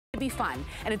be fun.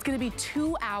 And it's gonna be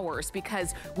 2 hours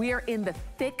because we are in the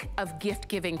thick of gift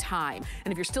giving time.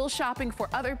 And if you're still shopping for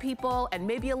other people and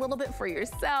maybe a little bit for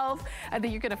yourself, I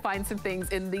think you're gonna find some things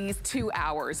in these 2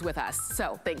 hours with us.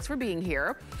 So thanks for being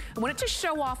here. I wanted to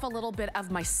show off a little bit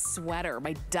of my sweater,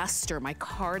 my duster, my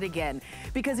cardigan,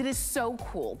 because it is so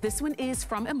cool. This one is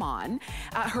from Iman,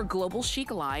 her Global Chic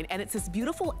line, and it's this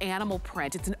beautiful animal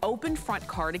print. It's an open front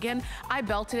cardigan. I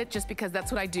belted it just because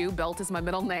that's what I do. Belt is my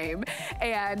middle name.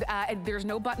 And there's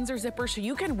no buttons or zippers, so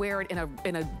you can wear it in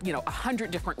a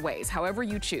 100 different ways, however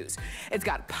you choose. It's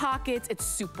got pockets, it's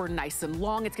super nice and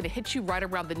long. It's gonna hit you right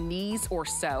around the knees or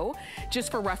so. Just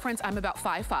for reference, I'm about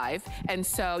 5'5", and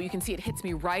so you can see it hits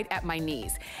me right at my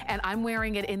knees. And I'm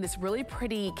wearing it in this really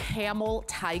pretty camel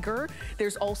tiger.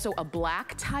 There's also a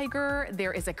black tiger,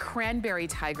 there is a cranberry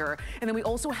tiger, and then we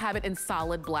also have it in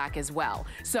solid black as well.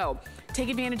 So take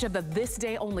advantage of the this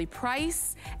day only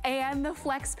price and the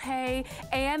flex pay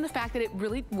and the fact that it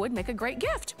really would make a great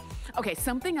gift. Okay,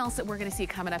 something else that we're gonna see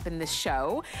coming up in this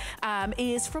show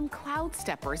is from Cloud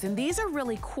Steppers. And these are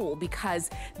really cool because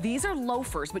these are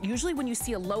loafers, but usually when you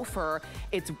see a loafer,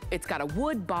 it's got a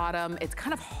wood bottom, it's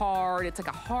kind of hard, it's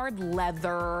like a hard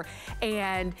leather,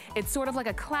 and it's sort of like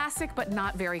a classic but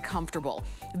not very comfortable.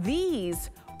 These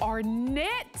are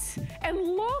knit, and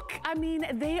look, I mean,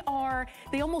 they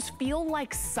almost feel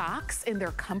like socks in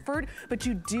their comfort, but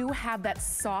you do have that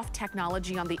soft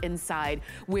technology on the inside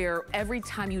where every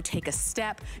time you take a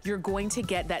step, you're going to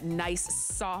get that nice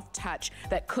soft touch,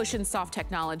 that cushion soft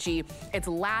technology. It's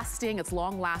lasting, it's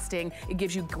long lasting, it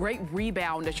gives you great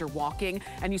rebound as you're walking,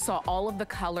 and you saw all of the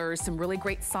colors, some really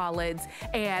great solids,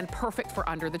 and perfect for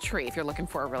under the tree if you're looking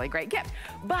for a really great gift.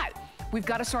 But we've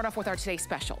got to start off with our today's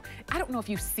special. I don't know if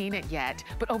you've seen it yet,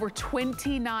 but over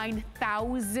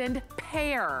 29,000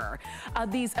 pair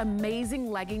of these amazing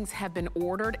leggings have been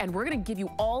ordered, and we're gonna give you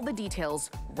all the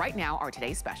details right now, our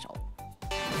today's special.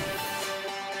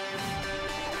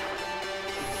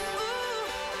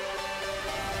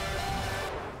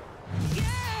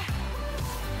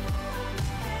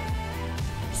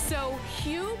 So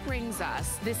Hugh brings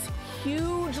us this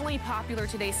hugely popular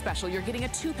today's special. You're getting a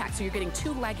 2-pack, so you're getting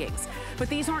 2 leggings. But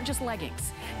these aren't just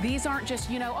leggings. These aren't just,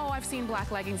 oh, I've seen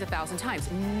black leggings 1,000 times.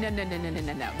 No.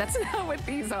 That's not what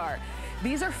these are.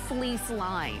 These are fleece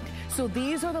lined. So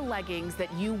these are the leggings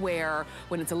that you wear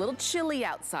when it's a little chilly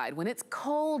outside, when it's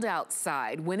cold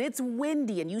outside, when it's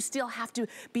windy and you still have to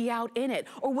be out in it,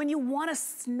 or when you wanna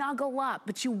snuggle up,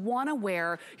 but you wanna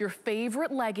wear your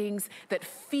favorite leggings that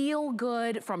feel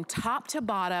good from top to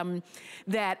bottom,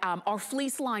 that are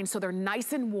fleece lined so they're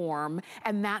nice and warm,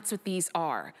 and that's what these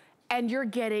are. And you're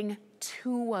getting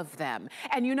 2 of them.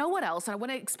 And you know what else? I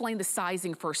want to explain the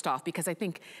sizing first off, because I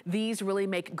think these really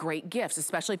make great gifts,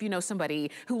 especially if you know somebody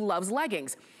who loves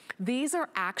leggings. These are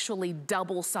actually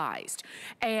double sized.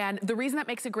 And the reason that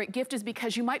makes a great gift is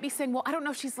because you might be saying, well, I don't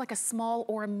know if she's like a small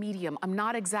or a medium. I'm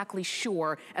not exactly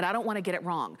sure, and I don't want to get it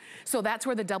wrong. So that's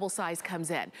where the double size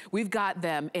comes in. We've got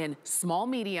them in small,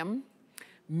 medium,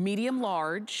 medium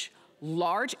large,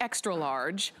 large, extra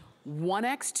large,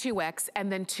 1X, 2X,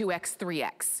 and then 2X,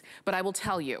 3X. But I will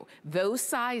tell you, those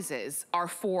sizes are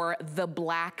for the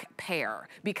black pair,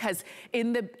 because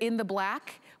in the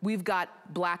black, we've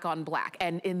got black on black.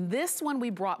 And in this one, we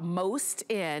brought most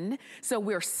in, so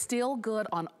we're still good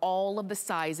on all of the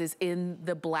sizes in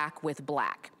the black with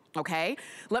black. Okay,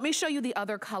 let me show you the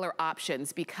other color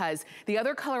options, because the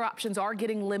other color options are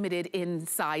getting limited in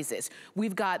sizes.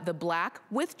 We've got the black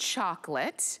with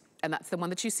chocolate, and that's the one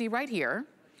that you see right here.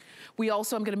 We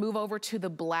also, I'm gonna move over to the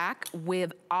black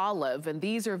with olive, and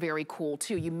these are very cool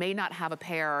too. You may not have a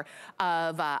pair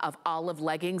of olive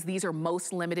leggings. These are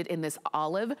most limited in this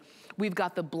olive. We've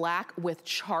got the black with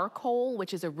charcoal,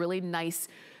 which is a really nice,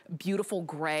 beautiful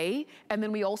gray. And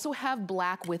then we also have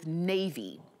black with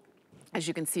navy, as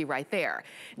you can see right there.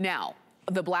 Now,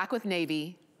 the black with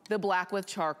navy, the black with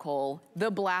charcoal,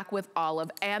 the black with olive,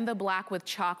 and the black with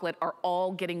chocolate are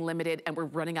all getting limited, and we're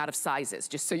running out of sizes,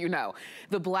 just so you know.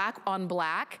 The black on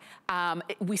black,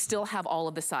 we still have all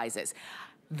of the sizes.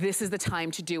 This is the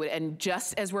time to do it. And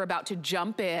just as we're about to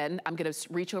jump in, I'm gonna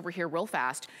reach over here real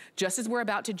fast. Just as we're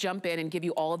about to jump in and give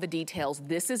you all of the details,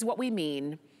 this is what we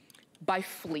mean by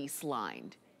fleece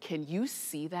lined. Can you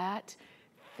see that?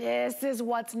 This is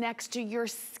what's next to your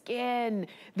skin.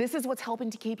 This is what's helping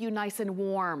to keep you nice and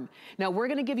warm. Now, we're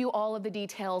gonna give you all of the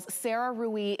details. Sarah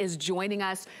Rui is joining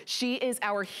us. She is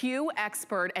our Hue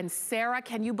expert. And Sarah,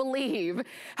 can you believe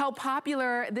how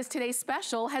popular this today's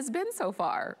special has been so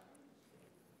far?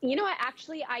 You know what,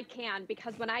 actually I can,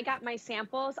 because when I got my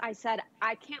samples, I said,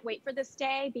 I can't wait for this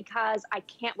day because I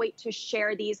can't wait to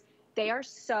share these. They are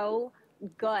so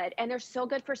good. And they're so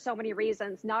good for so many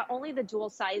reasons. Not only the dual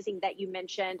sizing that you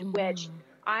mentioned, which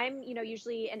I'm,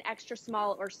 usually an extra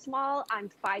small or small. I'm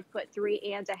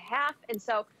 5'3.5". And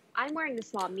so I'm wearing the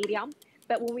small medium.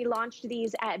 But when we launched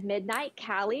these at midnight,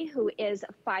 Callie, who is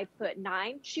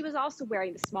 5'9", she was also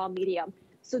wearing the small medium.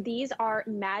 So these are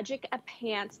magic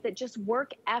pants that just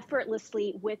work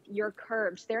effortlessly with your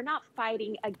curves. They're not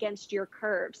fighting against your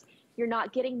curves. You're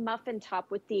not getting muffin top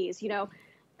with these,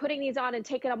 putting these on and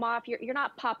taking them off. You're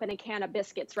not popping a can of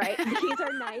biscuits, right? These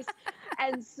are nice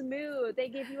and smooth. They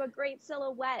give you a great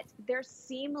silhouette. They're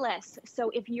seamless. So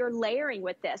if you're layering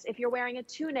with this, if you're wearing a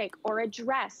tunic or a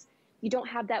dress, you don't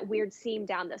have that weird seam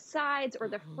down the sides or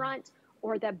the front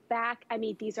or the back. I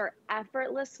mean, these are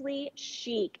effortlessly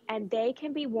chic, and they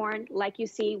can be worn like you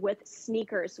see with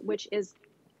sneakers, which is,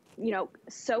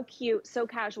 so cute, so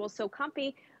casual, so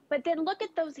comfy. But then look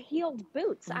at those heeled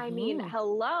boots. I mean,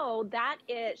 hello,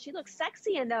 she looks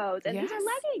sexy in those. And these are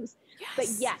leggings. Yes. But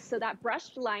yes, so that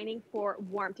brushed lining for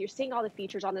warmth. You're seeing all the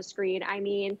features on the screen. I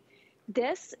mean,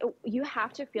 you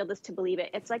have to feel this to believe it.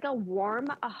 It's like a warm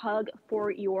hug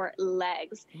for your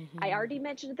legs. I already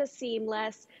mentioned the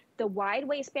seamless, the wide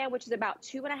waistband, which is about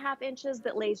 2.5 inches,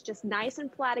 that lays just nice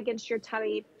and flat against your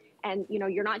tummy. And,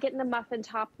 you're not getting the muffin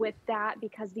top with that,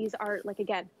 because these are, like,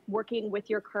 again, working with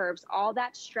your curves, all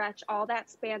that stretch, all that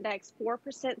spandex, 4%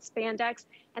 spandex.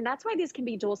 And that's why these can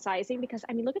be dual sizing, because,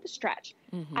 I mean, look at the stretch.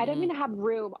 I don't even have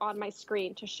room on my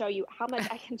screen to show you how much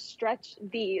I can stretch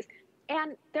these.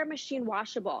 And they're machine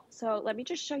washable. So let me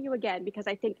just show you again, because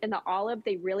I think in the olive,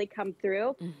 they really come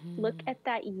through. Look at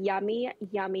that yummy,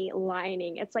 yummy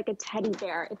lining. It's like a teddy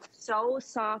bear. It's so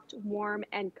soft, warm,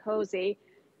 and cozy.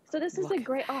 So this is a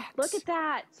great, look at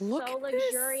that. Look so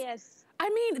luxurious. I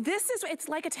mean, it's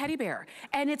like a teddy bear.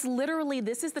 And it's literally,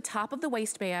 this is the top of the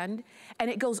waistband,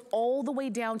 and it goes all the way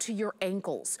down to your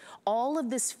ankles. All of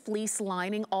this fleece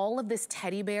lining, all of this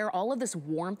teddy bear, all of this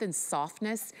warmth and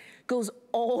softness goes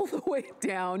all the way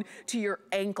down to your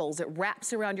ankles. It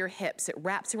wraps around your hips. It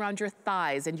wraps around your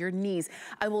thighs and your knees.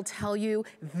 I will tell you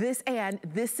this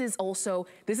is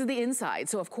the inside.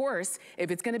 So of course, if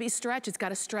it's gonna be stretch, it's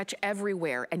gotta stretch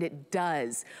everywhere, and it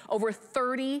does. Over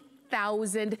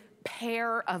 30,000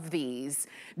 pair of these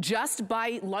just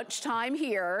by lunchtime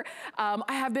here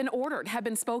have been ordered, have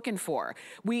been spoken for.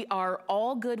 We are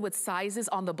all good with sizes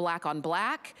on the black on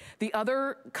black. The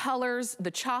other colors,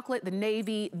 the chocolate, the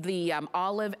navy, the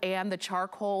olive, and the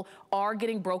charcoal are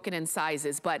getting broken in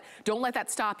sizes, but don't let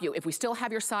that stop you. If we still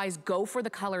have your size, go for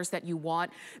the colors that you want,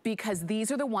 because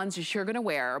these are the ones you're gonna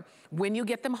wear when you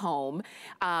get them home,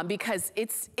 because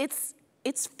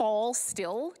it's fall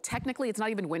still. Technically, it's not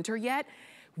even winter yet.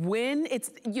 When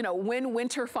when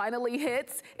winter finally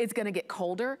hits, it's gonna get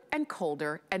colder and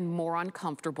colder and more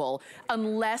uncomfortable,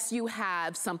 unless you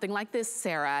have something like this,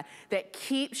 Sarah, that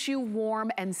keeps you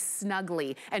warm and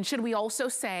snuggly. And should we also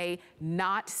say,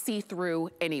 not see-through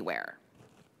anywhere?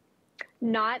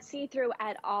 Not see-through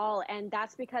at all. And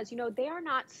that's because, they are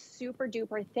not super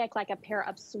duper thick like a pair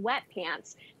of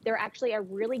sweatpants. They're actually a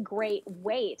really great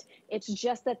weight. It's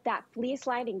just that fleece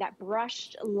lining, that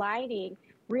brushed lining,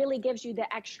 really gives you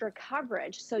the extra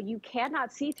coverage. So you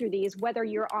cannot see through these, whether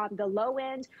you're on the low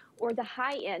end or the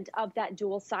high end of that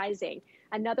dual sizing.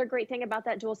 Another great thing about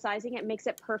that dual sizing, it makes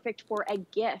it perfect for a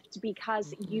gift,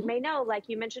 because you may know, like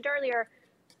you mentioned earlier,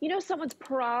 someone's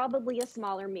probably a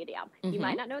smaller medium. You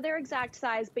might not know their exact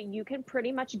size, but you can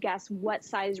pretty much guess what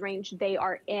size range they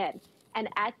are in. And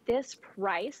at this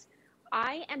price,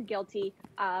 I am guilty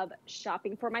of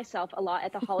shopping for myself a lot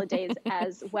at the holidays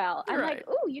as well. I'm like,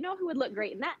 ooh, who would look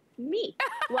great in that? Me.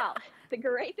 Well, the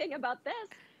great thing about this,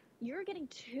 you're getting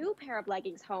 2 pair of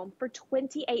leggings home for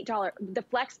 $28. The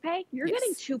flex pay, you're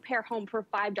getting 2 pair home for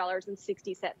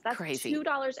 $5.60. That's crazy.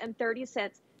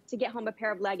 $2.30 to get home a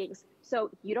pair of leggings. So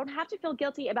you don't have to feel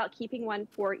guilty about keeping one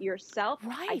for yourself.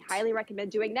 I highly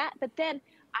recommend doing that. But then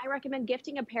I recommend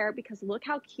gifting a pair, because look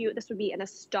how cute this would be in a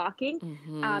stocking.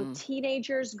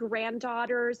 Teenagers,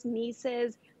 granddaughters,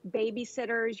 nieces,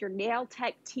 babysitters, your nail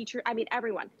tech teacher, I mean,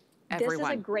 everyone. This is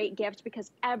a great gift,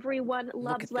 because everyone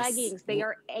loves leggings. They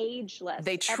are ageless.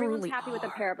 They truly Everyone's happy with a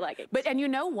pair of leggings. And you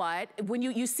know what? When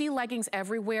you see leggings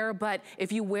everywhere, but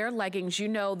if you wear leggings, you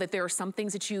know that there are some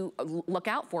things that you look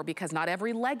out for, because not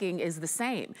every legging is the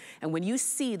same. And when you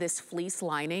see this fleece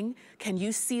lining, can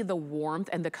you see the warmth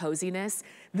and the coziness?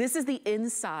 This is the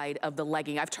inside of the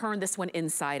legging. I've turned this one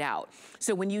inside out.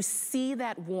 So when you see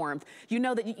that warmth, you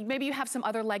know that maybe you have some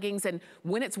other leggings, and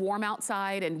when it's warm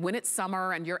outside and when it's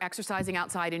summer and you're exercising, exercising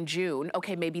outside in June,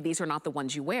 okay, maybe these are not the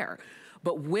ones you wear.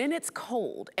 But when it's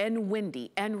cold and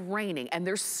windy and raining and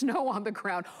there's snow on the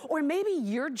ground, or maybe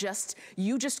you just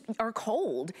are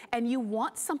cold and you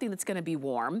want something that's gonna be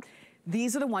warm,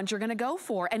 these are the ones you're gonna go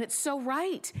for. And it's so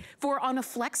right. For on a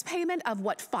flex payment of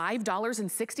what,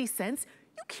 $5.60,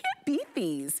 you can't beat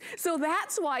these. So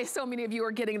that's why so many of you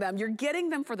are getting them. You're getting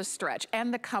them for the stretch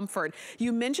and the comfort.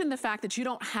 You mentioned the fact that you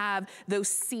don't have those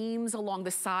seams along the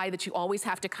side that you always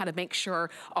have to kind of make sure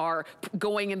are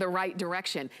going in the right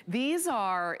direction. These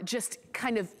are just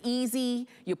kind of easy.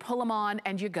 You pull them on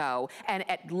and you go. And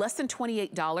at less than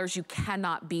 $28, you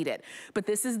cannot beat it. But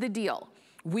this is the deal.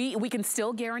 We can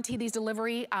still guarantee these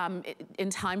delivery in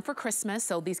time for Christmas,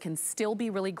 so these can still be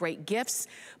really great gifts.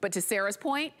 But to Sarah's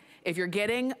point, if you're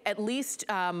getting at least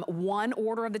one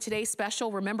order of the Today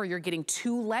Special, remember you're getting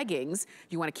 2 leggings.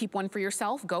 You wanna keep one for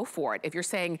yourself, go for it. If you're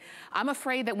saying, I'm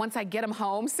afraid that once I get them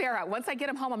home, Sarah, once I get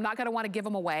them home, I'm not gonna wanna give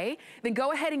them away, then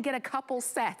go ahead and get a couple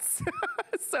sets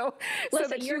so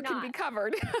that you can be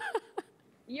covered.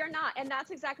 You're not, and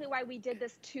that's exactly why we did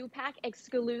this 2-pack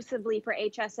exclusively for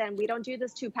HSN. We don't do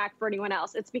this 2-pack for anyone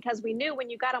else. It's because we knew when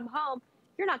you got them home,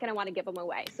 you're not gonna wanna give them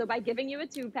away. So by giving you a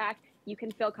 2-pack, you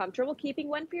can feel comfortable keeping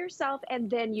one for yourself, and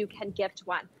then you can gift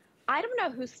one. I don't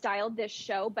know who styled this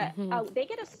show, but they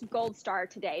get a gold star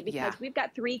today because we've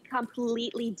got 3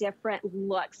 completely different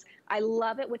looks. I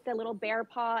love it with the little bear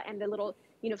paw and the little,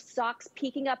 socks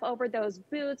peeking up over those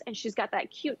boots, and she's got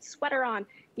that cute sweater on,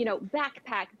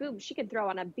 backpack, boom, she could throw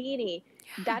on a beanie.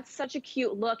 Yeah. That's such a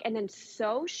cute look, and then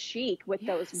so chic with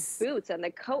those boots and the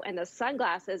coat and the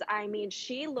sunglasses. I mean,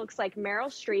 she looks like Meryl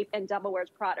Streep in Devil Wears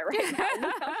Prada right now.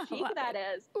 Look how chic that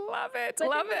is. Love it, but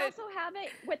love it. But also have it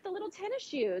with the little tennis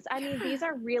shoes. I mean, these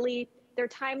are really, they're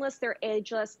timeless, they're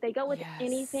ageless. They go with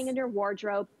anything in your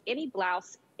wardrobe, any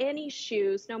blouse, any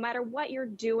shoes, no matter what you're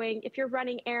doing, if you're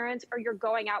running errands or you're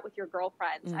going out with your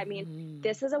girlfriends. I mean,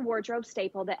 this is a wardrobe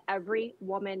staple that every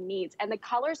woman needs. And the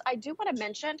colors, I do want to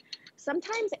mention,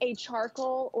 sometimes a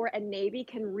charcoal or a navy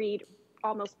can read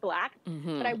almost black,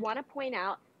 but I want to point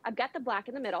out, I've got the black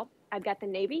in the middle, I've got the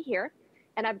navy here,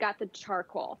 and I've got the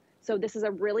charcoal. So this is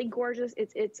a really gorgeous,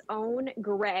 it's its own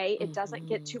gray. It doesn't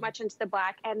get too much into the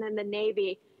black. And then the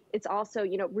navy, it's also,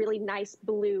 really nice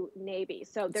blue navy.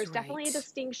 So there's definitely a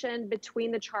distinction between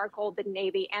the charcoal, the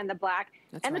navy, and the black,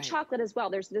 and the chocolate as well.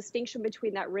 There's a distinction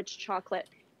between that rich chocolate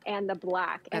and the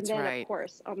black. And then, of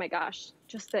course, oh my gosh,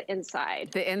 just the inside.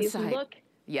 The inside. These look.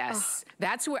 Yes,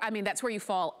 that's where, that's where you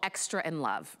fall extra in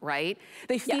love, right?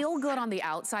 They feel good on the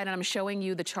outside, and I'm showing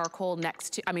you the charcoal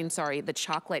next to, the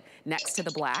chocolate next to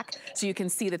the black. So you can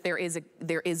see that there is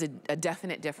a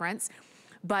definite difference,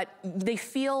 but they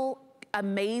feel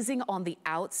amazing on the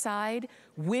outside.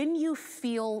 When you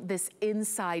feel this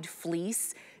inside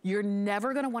fleece, you're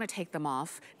never gonna wanna take them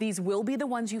off. These will be the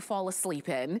ones you fall asleep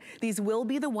in. These will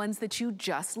be the ones that you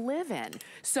just live in.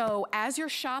 So as you're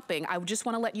shopping, I just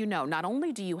wanna let you know, not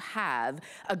only do you have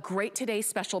a great Today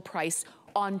Special price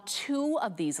on 2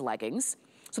 of these leggings,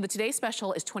 so the Today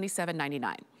Special is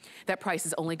 $27.99. That price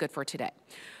is only good for today.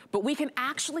 But we can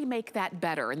actually make that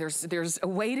better, and there's a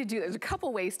way to do, there's a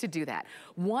couple ways to do that.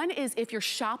 One is if you're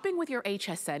shopping with your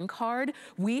HSN card,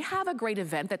 we have a great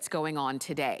event that's going on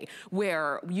today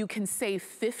where you can save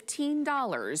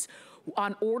 $15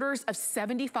 on orders of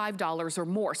 $75 or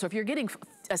more. So if you're getting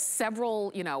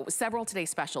several Today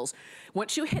Specials,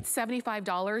 once you hit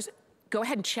 $75, go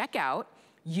ahead and check out.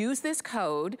 Use this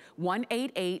code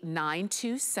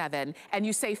 188927 and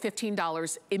you save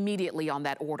 $15 immediately on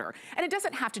that order. And it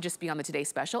doesn't have to just be on the Today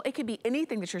Special. It could be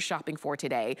anything that you're shopping for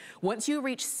today. Once you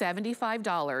reach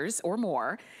 $75 or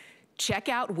more, check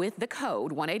out with the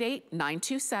code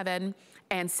 188927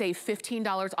 and save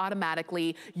 $15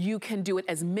 automatically. You can do it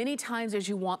as many times as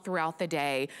you want throughout the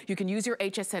day. You can use your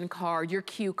HSN card, your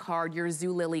Q card, your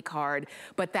Zulily card,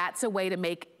 but that's a way to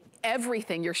make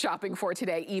everything you're shopping for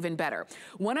today even better.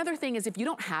 One other thing is if you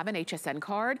don't have an HSN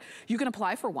card, you can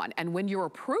apply for one. And when you're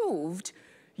approved,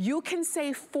 you can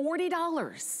save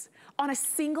 $40 on a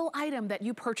single item that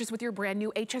you purchase with your brand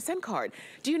new HSN card.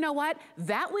 Do you know what?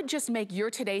 That would just make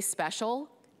your Today Special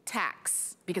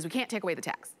tax, because we can't take away the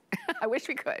tax. I wish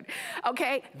we could.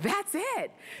 Okay, that's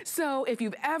it. So if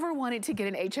you've ever wanted to get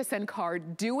an HSN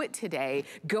card, do it today.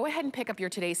 Go ahead and pick up your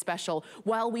Today Special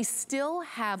while we still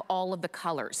have all of the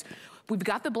colors. We've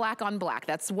got the black on black.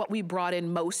 That's what we brought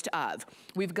in most of.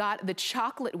 We've got the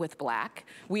chocolate with black.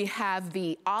 We have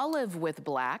the olive with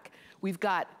black. We've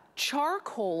got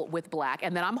charcoal with black,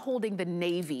 and then I'm holding the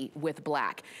navy with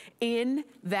black in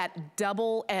that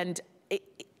double, and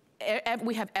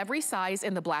we have every size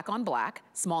in the black on black,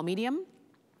 small, medium,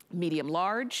 medium,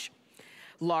 large,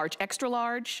 large, extra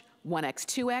large, 1X,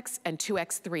 2X, and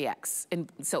 2X, 3X.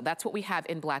 And so that's what we have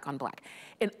in black on black.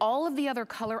 In all of the other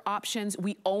color options,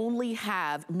 we only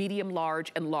have medium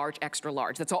large and large extra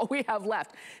large. That's all we have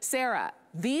left. Sarah,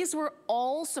 these were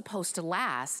all supposed to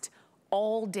last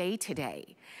all day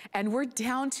today. And we're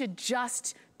down to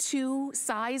just 2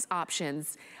 size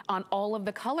options on all of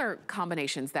the color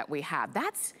combinations that we have.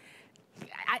 That's,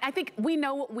 I think we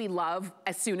know what we love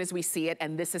as soon as we see it,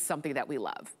 and this is something that we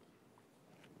love.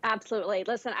 Absolutely.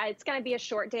 Listen, it's going to be a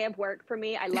short day of work for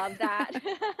me. I love that.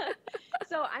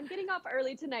 So I'm getting off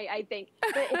early tonight, I think.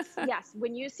 But it's, yes,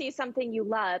 when you see something you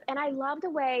love, and I love the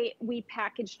way we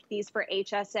packaged these for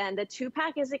HSN. The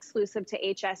 2-pack is exclusive to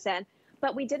HSN,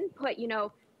 but we didn't put, you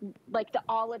know, like the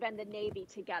olive and the navy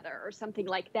together or something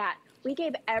like that. We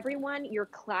gave everyone your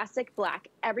classic black.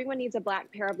 Everyone needs a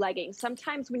black pair of leggings.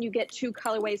 Sometimes when you get 2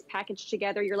 colorways packaged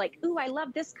together, you're like, ooh, I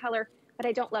love this color, but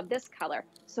I don't love this color.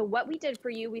 So what we did for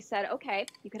you, we said, okay,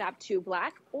 you could have 2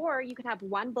 black, or you could have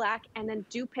 1 black, and then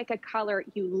do pick a color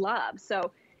you love.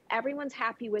 So everyone's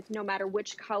happy with no matter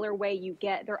which colorway you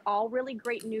get. They're all really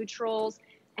great neutrals.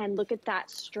 And look at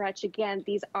that stretch again.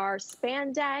 These are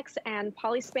spandex and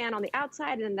polyspan on the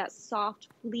outside, and that soft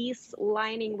fleece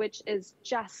lining, which is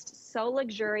just so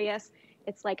luxurious.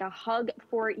 It's like a hug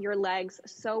for your legs.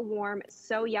 So warm,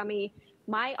 so yummy.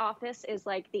 My office is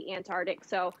like the Antarctic,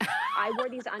 so I wore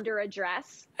these under a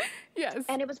dress. Yes.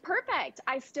 And it was perfect.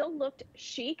 I still looked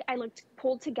chic. I looked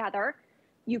pulled together.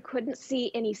 You couldn't see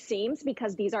any seams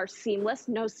because these are seamless.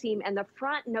 No seam in the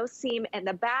front, no seam in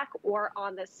the back or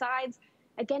on the sides.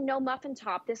 Again, no muffin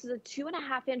top. This is a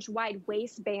 2.5-inch wide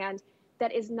waistband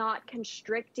that is not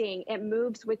constricting. It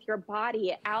moves with your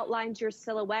body. It outlines your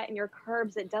silhouette and your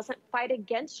curves. It doesn't fight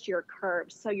against your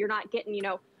curves. So you're not getting, you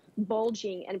know,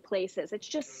 bulging in places. It's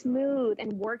just smooth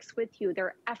and works with you.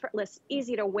 They're effortless,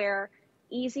 easy to wear,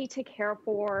 easy to care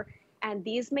for. And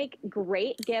these make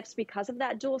great gifts because of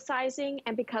that dual sizing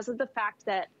and because of the fact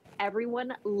that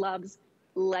everyone loves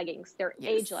leggings. They're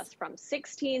ageless from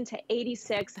 16 to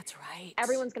 86. That's right.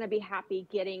 Everyone's going to be happy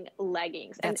getting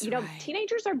leggings. And you know,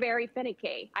 teenagers are very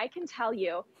finicky. I can tell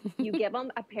you, you give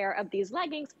them a pair of these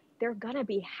leggings, they're going to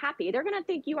be happy. They're going to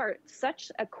think you are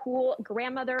such a cool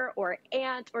grandmother or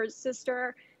aunt or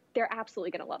sister. They're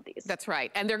absolutely going to love these. That's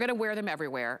right. And they're going to wear them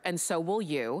everywhere. And so will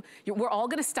you. We're all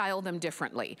going to style them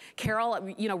differently.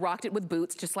 Carol, you know, rocked it with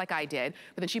boots just like I did.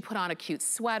 But then she put on a cute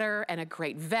sweater and a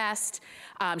great vest.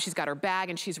 She's got her bag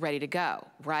and she's ready to go,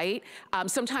 right?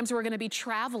 Sometimes we're going to be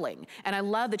traveling. And I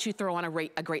love that you throw on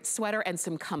a great sweater and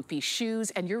some comfy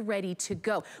shoes and you're ready to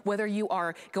go. Whether you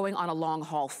are going on a long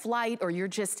haul flight or you're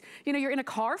just, you know, you're in a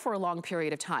car for a long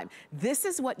period of time. This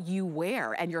is what you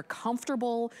wear and you're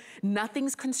comfortable.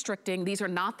 Nothing's constricting. These are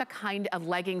not the kind of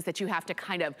leggings that you have to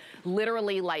kind of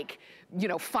literally like, you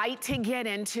know, fight to get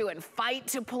into and fight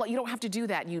to pull it. You don't have to do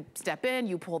that. You step in,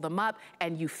 you pull them up,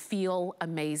 and you feel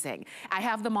amazing. I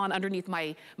have them on underneath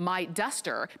my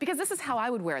duster because this is how I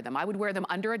would wear them. I would wear them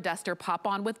under a duster, pop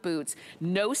on with boots,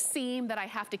 no seam that I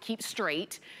have to keep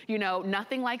straight, you know,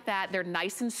 nothing like that. They're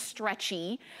nice and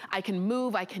stretchy. I can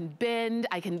move, I can bend,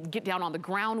 I can get down on the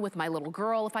ground with my little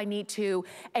girl if I need to,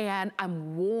 and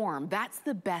I'm warm. That's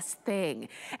the best thing.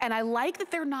 And I like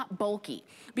that they're not bulky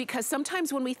because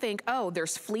sometimes when we think, oh,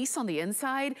 there's fleece on the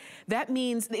inside, that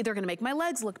means they're gonna make my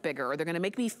legs look bigger or they're gonna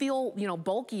make me feel, you know,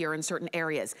 bulkier in certain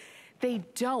areas. They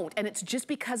don't, and it's just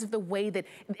because of the way that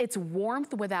it's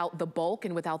warmth without the bulk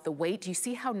and without the weight. Do you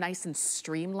see how nice and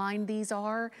streamlined these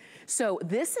are? So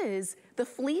this is the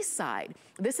fleece side.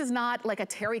 This is not like a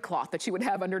terry cloth that you would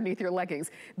have underneath your leggings.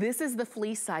 This is the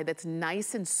fleece side that's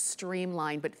nice and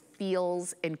streamlined, but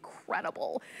feels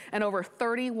incredible. And over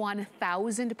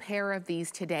 31,000 pair of these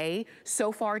today,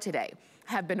 so far today,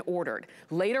 have been ordered.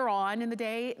 Later on in the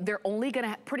day, they're only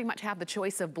gonna pretty much have the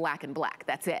choice of black and black.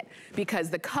 That's it, because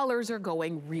the colors are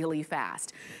going really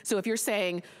fast. So if you're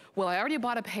saying, well, I already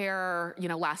bought a pair, you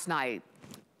know, last night,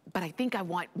 but I think I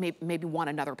want maybe want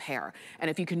another pair. And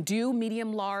if you can do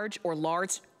medium large or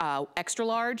large, extra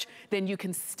large, then you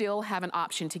can still have an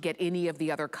option to get any of the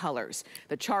other colors.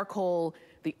 The charcoal,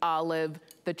 the olive,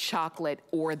 the chocolate,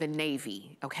 or the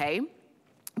navy, okay?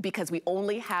 Because we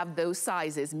only have those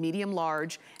sizes, medium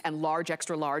large and large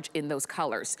extra large in those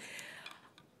colors.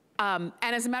 And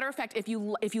as a matter of fact, if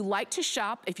you like to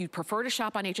shop, if you prefer to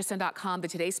shop on hsn.com, the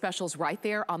today's special is right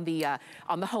there on the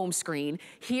home screen.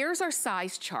 Here's our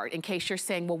size chart in case you're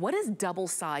saying, well, what does double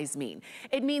size mean?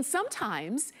 It means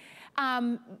sometimes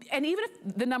And even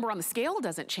if the number on the scale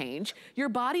doesn't change, your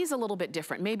body's a little bit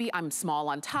different. Maybe I'm small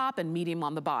on top and medium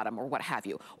on the bottom or what have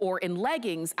you. Or in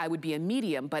leggings, I would be a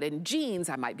medium, but in jeans,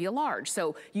 I might be a large.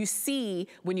 So you see,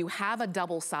 when you have a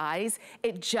double size,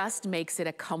 it just makes it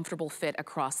a comfortable fit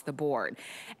across the board.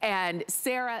 And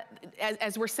Sarah,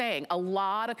 as we're saying, a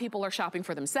lot of people are shopping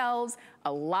for themselves.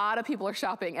 A lot of people are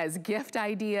shopping as gift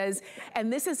ideas.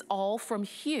 And this is all from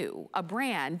Hue, a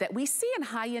brand that we see in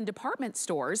high-end department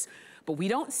stores, but we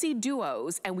don't see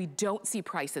duos and we don't see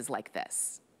prices like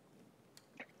this.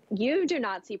 You do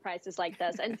not see prices like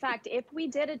this. In fact, if we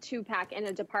did a 2-pack in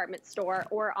a department store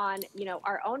or on, you know,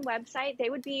 our own website, they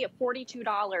would be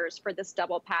 $42 for this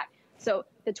double pack. So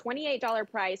the $28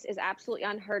 price is absolutely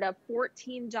unheard of.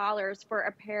 $14 for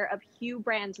a pair of Hue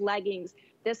brand leggings.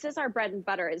 This is our bread and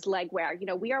butter, is leg wear. You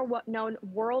know, we are known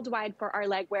worldwide for our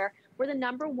leg wear. We're the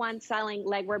 #1 selling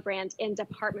leg wear brand in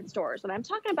department stores. And I'm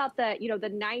talking about the, you know, the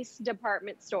nice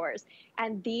department stores.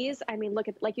 And these, I mean, look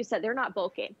at, like you said, they're not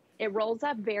bulky. It rolls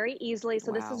up very easily.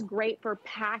 So this is great for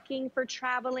packing, for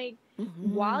traveling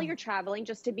while you're traveling,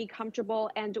 just to be comfortable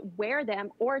and wear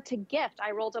them, or to gift.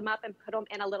 I rolled them up and put them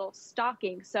in a little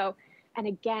stocking. So, and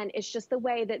again, it's just the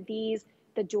way that these,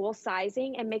 the dual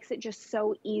sizing, it makes it just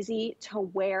so easy to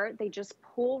wear. They just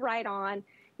pull right on.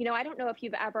 You know, I don't know if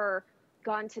you've ever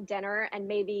gone to dinner and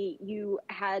maybe you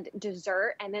had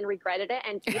dessert and then regretted it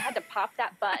and you had to pop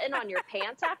that button on your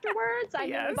pants afterwards. I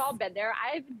know we've all been there.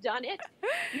 I've done it.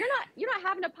 You're not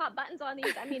having to pop buttons on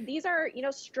these. I mean, these are, you know,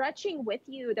 stretching with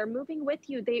you. They're moving with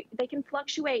you. They can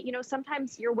fluctuate. You know,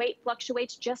 sometimes your weight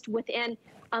fluctuates just within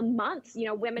a month. You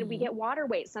know, women, we get water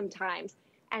weight sometimes.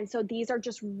 And so these are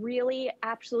just really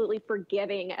absolutely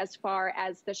forgiving as far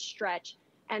as the stretch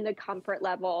and the comfort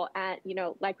level. And, you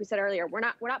know, like we said earlier, we're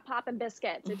not popping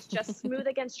biscuits. It's just smooth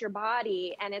against your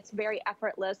body, and it's very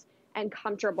effortless and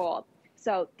comfortable.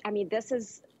 So, I mean, this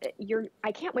is,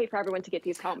 I can't wait for everyone to get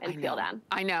these home and feel them.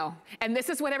 I know. And this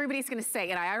is what everybody's gonna say,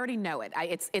 and I already know it.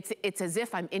 It's as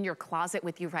if I'm in your closet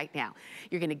with you right now.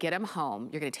 You're gonna get them home,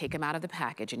 you're gonna take them out of the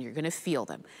package, and you're gonna feel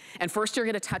them. And first you're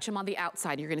gonna touch them on the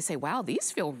outside, and you're gonna say, wow,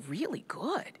 these feel really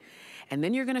good. And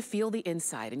then you're gonna feel the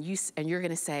inside, and you're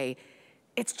gonna say,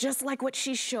 it's just like what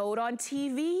she showed on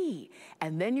TV.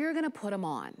 And then you're gonna put them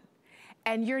on.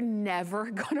 And you're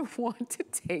never gonna want to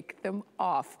take them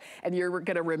off. And you're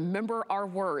gonna remember our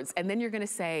words. And then you're gonna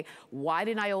say, why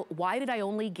did I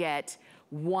only get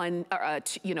one,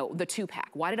 you know, the 2-pack?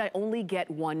 Why did I only get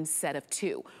one set of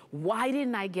 2? Why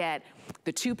didn't I get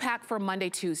the 2-pack for Monday,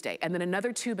 Tuesday, and then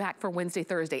another 2-pack for Wednesday,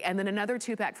 Thursday, and then another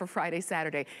 2-pack for Friday,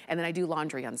 Saturday, and then I do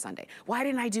laundry on Sunday? Why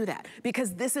didn't I do that?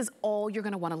 Because this is all you're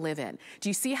gonna wanna live in. Do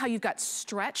you see how you've got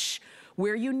stretch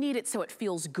where you need it so it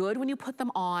feels good when you put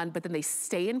them on, but then they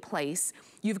stay in place?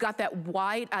 You've got that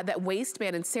wide, that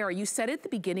waistband, and Sarah, you said at the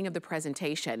beginning of the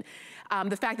presentation,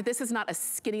 the fact that this is not a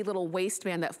skinny little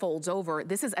waistband that folds over,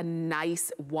 this is a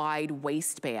nice wide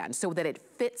waistband so that it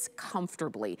fits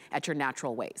comfortably at your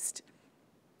natural waist.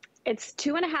 It's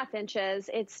 2.5 inches.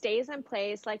 It stays in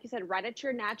place, like you said, right at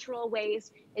your natural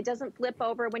waist. It doesn't flip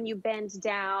over when you bend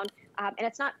down. And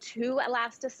it's not too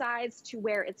elasticized to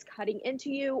where it's cutting into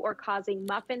you or causing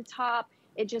muffin top.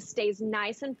 It just stays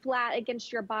nice and flat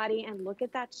against your body. And look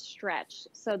at that stretch.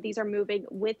 So these are moving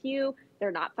with you.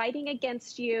 They're not fighting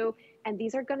against you. And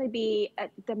these are going to be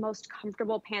the most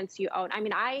comfortable pants you own. I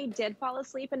mean, I did fall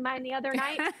asleep in mine the other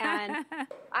night, and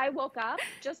I woke up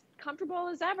just comfortable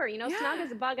as ever, you know, snug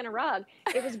as a bug in a rug.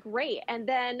 It was great. And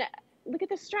then look at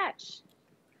the stretch.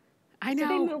 I know. So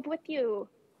they move with you.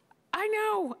 I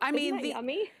know. I mean,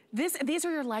 yummy? These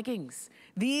are your leggings.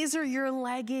 These are your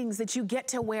leggings that you get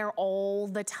to wear all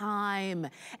the time.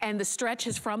 And the stretch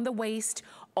is from the waist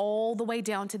all the way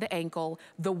down to the ankle.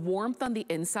 The warmth on the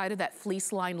inside of that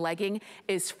fleece lined legging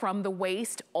is from the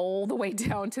waist all the way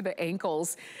down to the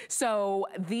ankles. So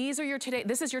this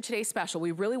is your today's special.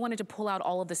 We really wanted to pull out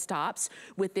all of the stops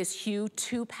with this Hue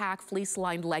 2-pack fleece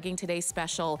lined legging today's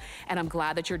special, and I'm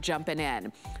glad that you're jumping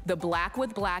in. The black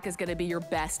with black is gonna be your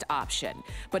best option.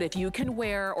 But if you can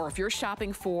wear, or if you're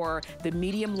shopping for the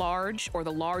medium large or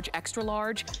the large extra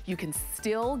large, you can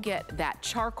still get that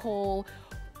charcoal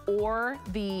or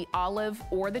the olive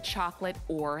or the chocolate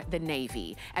or the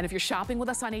navy. And if you're shopping with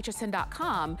us on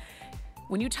hsn.com,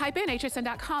 when you type in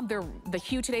hsn.com, the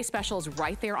Hue Today special is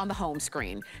right there on the home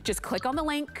screen. Just click on the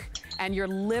link and you're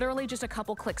literally just a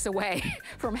couple clicks away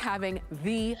from having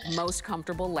the most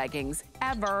comfortable leggings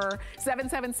ever.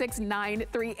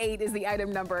 776938 is the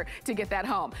item number to get that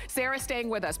home. Sarah's staying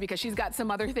with us because she's got some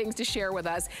other things to share with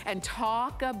us and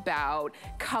talk about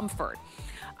comfort.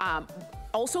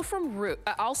 Also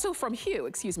from Hue,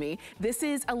 excuse me, this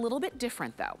is a little bit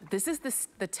different though. This is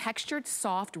the textured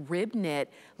soft rib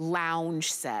knit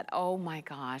lounge set. Oh my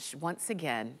gosh, once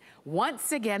again,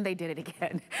 they did it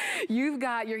again. You're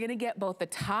gonna get both the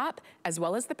top as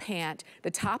well as the pant.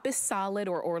 The top is solid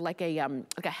or like a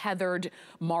heathered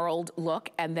marled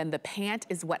look, and then the pant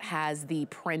is what has the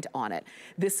print on it.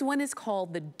 This one is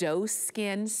called the Doe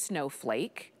Skin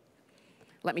Snowflake.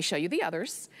 Let me show you the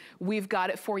others. We've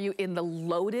got it for you in the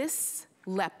Lotus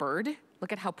Leopard.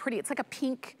 Look at how pretty, it's like a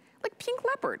pink, like pink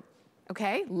leopard,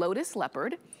 okay? Lotus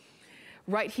Leopard.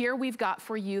 Right here, we've got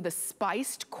for you the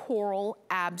Spiced Coral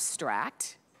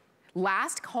Abstract.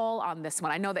 Last call on this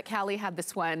one. I know that Callie had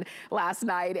this one last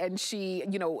night and she,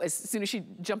 you know, as soon as she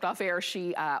jumped off air,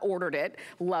 she ordered it,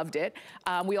 loved it.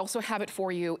 We also have it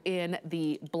for you in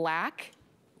the black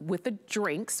with the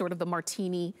drink, sort of the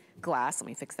martini glass. Let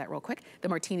me fix that real quick. The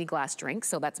martini glass drink.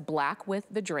 So that's black with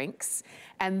the drinks.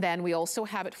 And then we also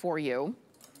have it for you.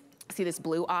 See this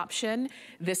blue option?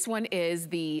 This one is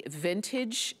the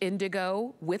vintage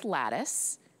indigo with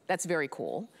lattice. That's very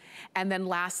cool. And then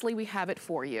lastly, we have it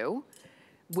for you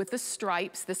with the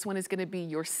stripes. This one is gonna be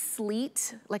your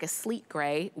sleet, like a sleet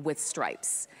gray with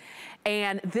stripes.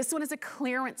 And this one is a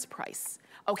clearance price.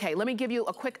 Okay, let me give you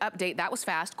a quick update. That was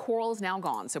fast. Coral is now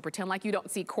gone, so pretend like you don't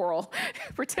see coral.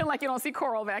 Pretend like you don't see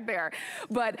coral back there.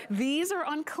 But these are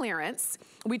on clearance.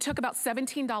 We took about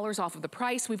 $17 off of the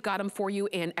price. We've got them for you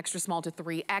in extra small to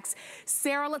 3X.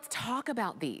 Sarah, let's talk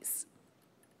about these.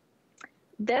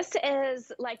 This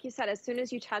is, like you said, as soon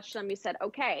as you touched them, you said,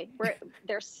 okay,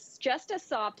 they're just as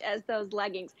soft as those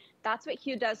leggings. That's what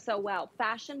Hue does so well,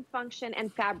 fashion, function,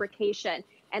 and fabrication.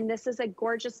 And this is a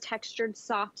gorgeous textured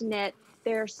soft knit.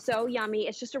 They're so yummy.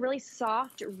 It's just a really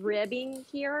soft ribbing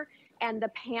here. And the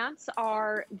pants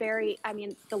are very, I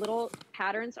mean, the little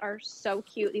patterns are so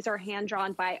cute. These are hand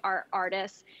drawn by our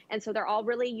artists. And so they're all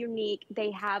really unique. They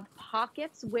have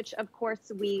pockets, which of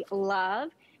course we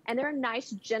love. And they're a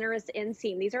nice, generous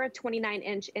inseam. These are a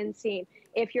 29-inch inseam.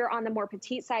 If you're on the more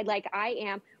petite side like I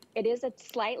am, it is a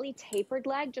slightly tapered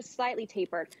leg, just slightly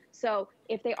tapered. So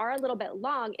if they are a little bit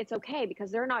long, it's okay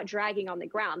because they're not dragging on the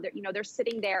ground. They're, you know, they're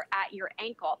sitting there at your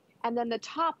ankle. And then the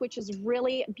top, which is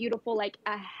really beautiful, like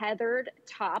a heathered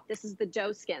top. This is the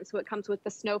doe skin, so it comes with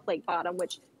the snowflake bottom,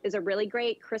 which is a really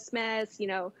great Christmas, you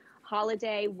know,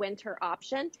 holiday, winter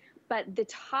option. But the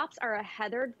tops are a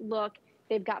heathered look.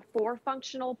 They've got 4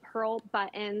 functional pearl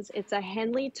buttons. It's a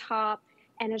Henley top,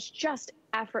 and it's just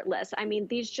effortless. I mean,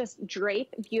 these just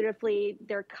drape beautifully.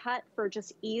 They're cut for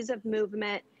just ease of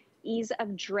movement, ease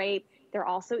of drape. They're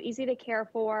also easy to care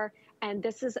for. And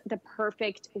this is the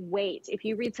perfect weight. If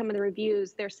you read some of the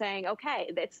reviews, they're saying,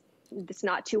 okay, it's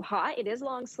not too hot. It is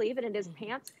long sleeve and it is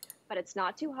pants, but it's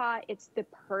not too hot. It's the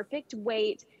perfect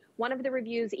weight. One of the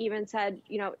reviews even said,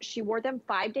 you know, she wore them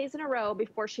 5 days in a row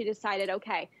before she decided,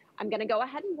 okay, I'm going to go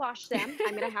ahead and wash them.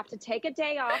 I'm going to have to take a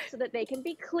day off so that they can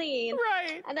be clean.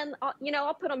 Right. And then,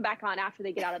 I'll put them back on after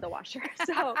they get out of the washer.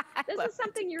 So this is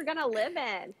something you're going to live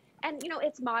in. And, you know,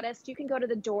 it's modest. You can go to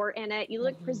the door in it. You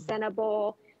look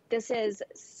presentable. This is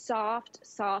soft,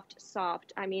 soft,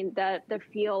 soft. I mean, the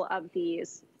feel of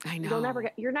these. I know.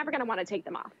 You're never going to want to take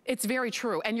them off. It's very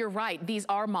true. And you're right. These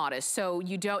are modest. So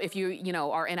you don't, if you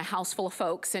are in a house full of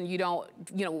folks and you don't,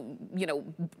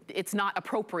 it's not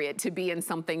appropriate to be in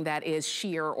something that is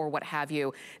sheer or what have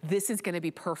you. This is going to be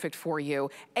perfect for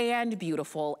you and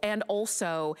beautiful. And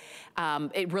also,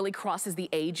 it really crosses the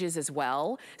ages as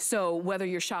well. So whether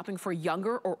you're shopping for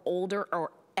younger or older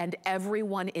and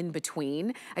everyone in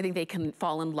between, I think they can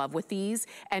fall in love with these.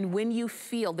 And when you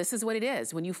feel, this is what it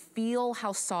is, when you feel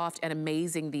how soft and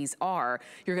amazing these are,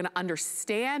 you're gonna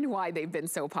understand why they've been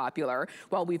so popular.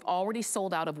 Well, we've already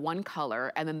sold out of one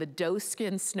color, and then the doe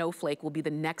skin snowflake will be the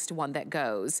next one that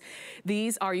goes.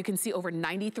 These are, you can see over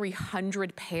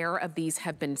 9,300 pair of these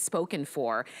have been spoken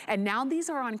for, and now these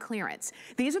are on clearance.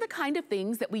 These are the kind of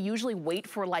things that we usually wait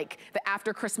for, like the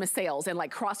after Christmas sales and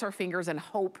like cross our fingers and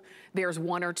hope there's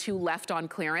 1 or 2 left on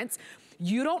clearance.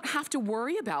 You don't have to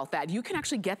worry about that. You can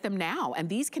actually get them now. And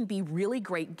these can be really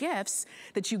great gifts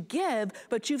that you give,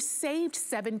 but you've saved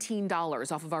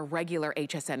 $17 off of our regular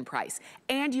HSN price.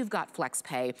 And you've got flex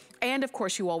pay. And of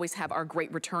course, you always have our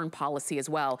great return policy as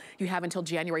well. You have until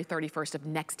January 31st of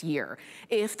next year.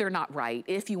 If they're not right,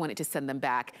 if you wanted to send them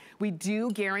back, we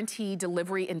do guarantee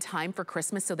delivery in time for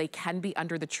Christmas so they can be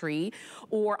under the tree.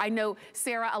 Or I know,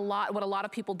 Sarah, what a lot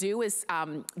of people do is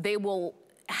they will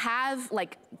have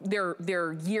like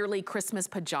their yearly Christmas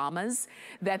pajamas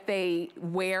that they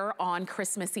wear on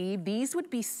Christmas Eve. These would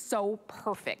be so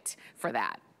perfect for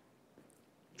that.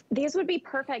 These would be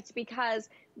perfect because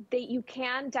you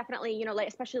can definitely, you know, like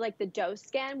especially like the doe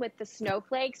skin with the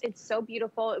snowflakes. It's so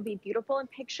beautiful. It would be beautiful in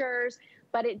pictures,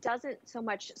 but it doesn't so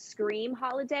much scream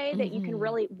holiday that you can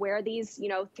really wear these, you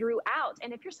know, throughout.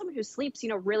 And if you're someone who sleeps, you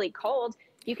know, really cold,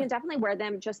 you can definitely wear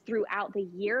them just throughout the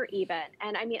year even.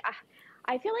 And I mean,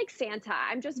 I feel like Santa.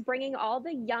 I'm just bringing all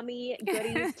the yummy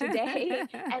goodies today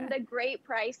and the great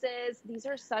prices. These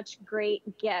are such great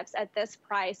gifts at this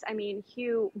price. I mean,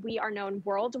 Hugh, we are known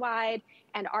worldwide,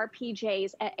 and our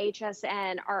PJs at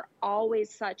HSN are always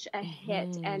such a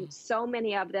hit, and so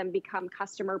many of them become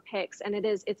customer picks. And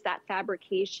it's that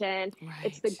fabrication,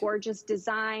 it's the gorgeous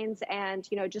designs, and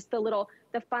you know, just the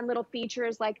fun little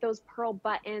features like those pearl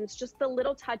buttons, just the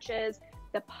little touches,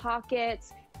 the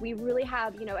pockets. We really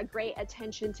have, you know, a great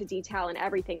attention to detail in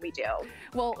everything we do.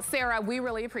 Well, Sarah, we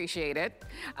really appreciate it.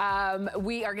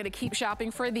 We are gonna keep shopping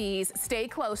for these. Stay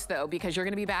close though, because you're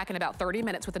gonna be back in about 30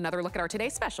 minutes with another look at our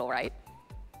today's special, right?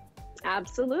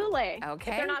 Absolutely.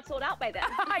 Okay. If they're not sold out by then.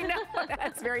 I know,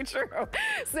 that's very true.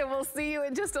 So we'll see you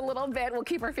in just a little bit. We'll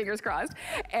keep our fingers crossed.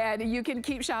 And you can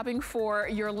keep shopping for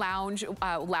your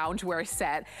loungewear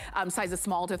set, sizes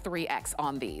small to 3X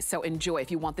on these. So enjoy.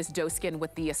 If you want this doe skin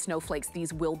with the snowflakes,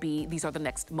 these are the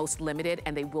next most limited,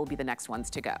 and they will be the next ones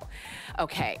to go.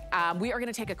 Okay, we are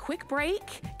gonna take a quick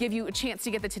break, give you a chance to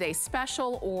get the today's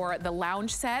special or the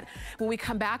lounge set. When we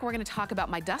come back, we're gonna talk about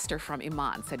my duster from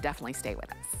Iman, so definitely stay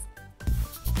with us.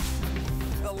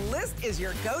 The list is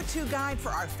your go-to guide for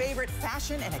our favorite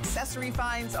fashion and accessory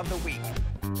finds of the week.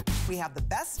 We have the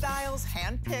best styles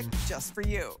handpicked just for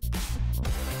you.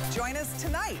 Join us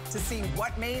tonight to see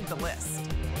what made the list.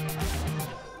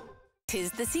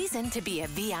 'Tis the season to be a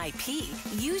VIP.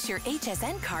 Use your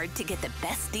HSN card to get the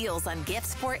best deals on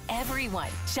gifts for everyone.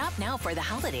 Shop now for the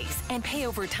holidays and pay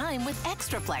over time with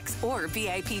Extra Flex or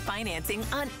VIP financing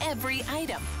on every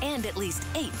item. And at least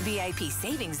 8 VIP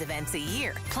savings events a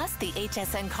year. Plus, the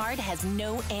HSN card has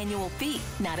no annual fee.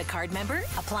 Not a card member?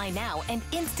 Apply now and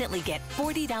instantly get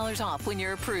 $40 off when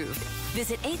you're approved.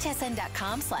 Visit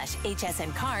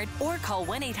hsn.com/HSN card or call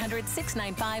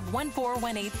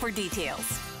 1-800-695-1418 for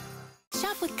details.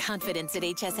 Shop with confidence at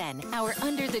HSN. Our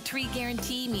Under the Tree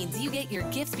guarantee means you get your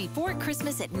gifts before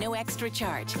Christmas at no extra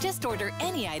charge. Just order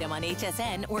any item on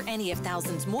HSN or any of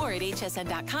thousands more at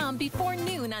hsn.com before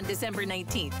noon on December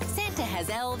 19th. Santa has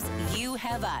elves, you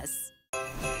have us.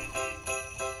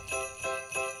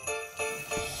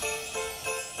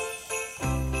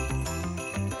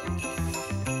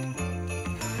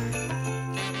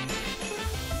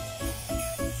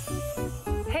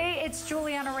 It's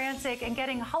Juliana Rancic, and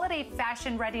getting holiday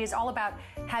fashion ready is all about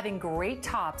having great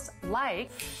tops like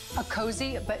a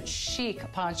cozy but chic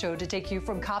poncho to take you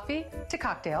from coffee to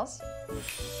cocktails,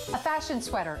 a fashion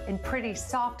sweater in pretty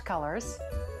soft colors,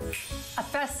 a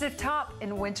festive top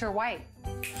in winter white,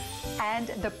 and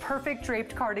the perfect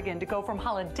draped cardigan to go from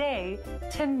holiday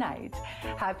to night.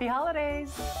 Happy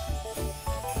holidays!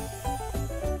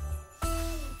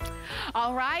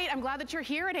 All right, I'm glad that you're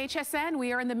here at HSN.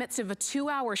 We are in the midst of a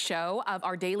 2-hour show of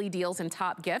our daily deals and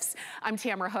top gifts. I'm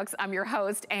Tamara Hooks, I'm your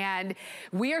host, and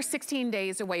we are 16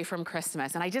 days away from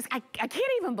Christmas, and I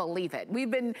can't even believe it. We've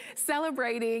been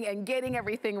celebrating and getting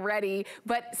everything ready,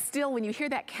 but still, when you hear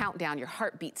that countdown, your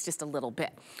heart beats just a little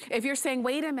bit. If you're saying,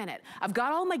 wait a minute, I've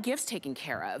got all my gifts taken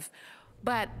care of,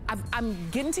 but I'm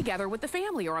getting together with the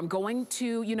family, or I'm going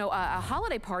to, you know, a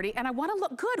holiday party, and I wanna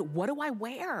look good. What do I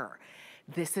wear?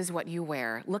 This is what you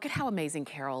wear. Look at how amazing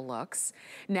Carol looks.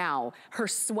 Now, her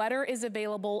sweater is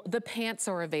available, the pants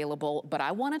are available, but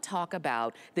I wanna talk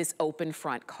about this open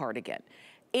front cardigan.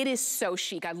 It is so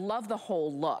chic. I love the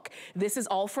whole look. This is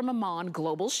all from Iman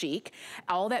Global Chic.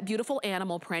 All that beautiful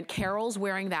animal print. Carol's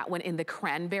wearing that one in the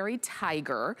cranberry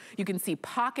tiger. You can see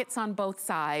pockets on both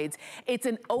sides. It's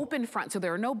an open front, so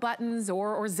there are no buttons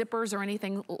or zippers or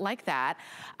anything like that.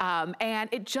 And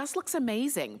it just looks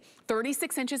amazing.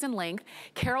 36 inches in length.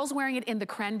 Carol's wearing it in the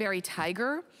cranberry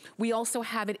tiger. We also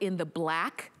have it in the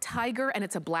black tiger, and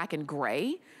it's a black and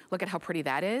gray. Look at how pretty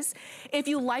that is. If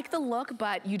you like the look,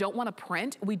 but you don't want to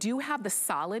print, we do have the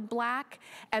solid black,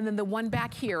 and then the one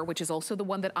back here, which is also the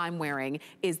one that I'm wearing,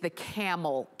 is the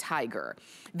camel tiger.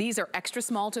 These are extra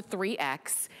small to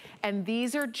 3X, and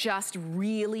these are just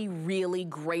really, really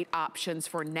great options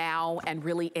for now and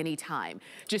really any time.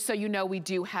 Just so you know, we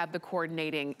do have the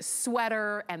coordinating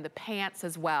sweater and the pants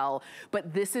as well,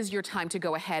 but this is your time to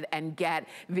go ahead and get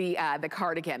the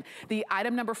cardigan. The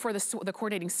item number for the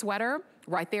coordinating sweater,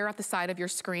 right there at the side of your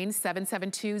screen,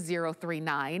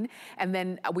 772039. And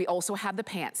then we also have the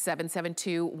pants,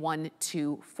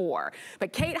 772124.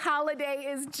 But Kate Holliday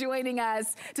is joining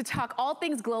us to talk all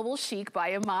things global chic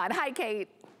by Iman. Hi, Kate.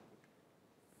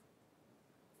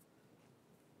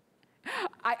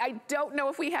 I don't know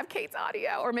if we have Kate's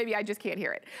audio, or maybe I just can't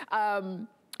hear it.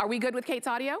 Are we good with Kate's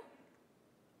audio?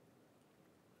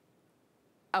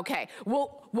 Okay,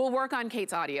 we'll work on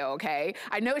Kate's audio, okay?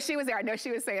 I know she was there, I know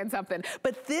she was saying something,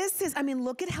 but this is, I mean,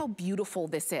 look at how beautiful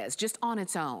this is, just on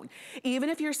its own. Even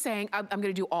if you're saying, I'm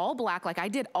gonna do all black, like I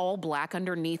did all black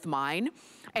underneath mine,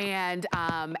 and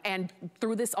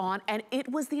threw this on, and it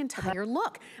was the entire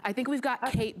look. I think we've got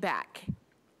Kate back.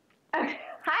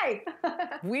 Hi.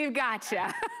 We've got you.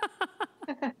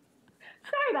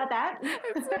 Sorry about that.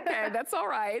 It's okay, that's all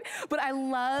right. But I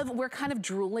love, we're kind of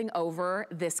drooling over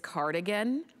this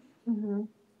cardigan. Mm-hmm.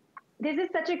 This is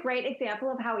such a great example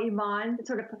of how Iman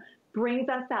sort of brings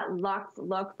us that luxe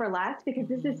look for less, because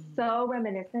this is so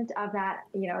reminiscent of that,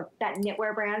 you know, that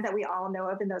knitwear brand that we all know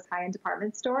of in those high-end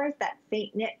department stores, that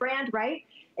Saint Knit brand, right?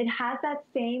 It has that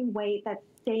same weight, that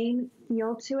same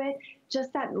feel to it,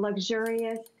 just that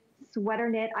luxurious sweater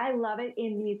knit. I love it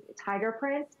in these tiger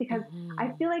prints, because I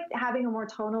feel like having a more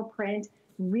tonal print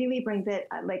really brings it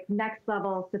like next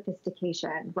level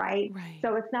sophistication, right?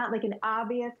 So it's not like an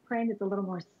obvious print. It's a little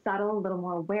more subtle, a little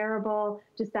more wearable,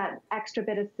 just that extra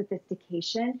bit of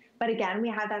sophistication. But again, we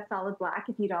have that solid black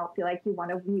if you don't feel like you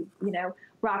want to be, you know,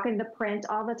 rocking the print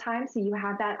all the time. So you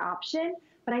have that option.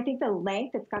 But I think the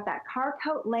length, it's got that car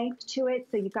coat length to it.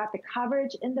 So you've got the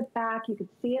coverage in the back. You can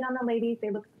see it on the ladies. They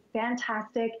look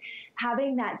fantastic.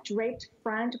 Having that draped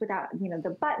front without, you know,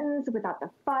 the buttons, without the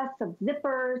fuss of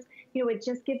zippers, you know, it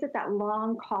just gives it that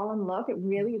long column look. It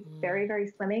really is very,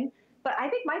 very slimming. But I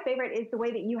think my favorite is the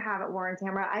way that you have it worn,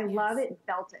 Tamara. I love it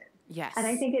belted. Yes. And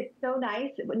I think it's so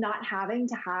nice not having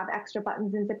to have extra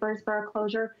buttons and zippers for a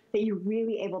closure, that you're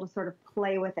really able to sort of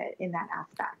play with it in that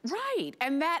aspect. Right,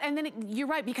 and then you're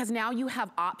right, because now you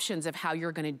have options of how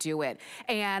you're gonna do it.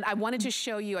 And I wanted to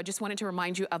show you, I just wanted to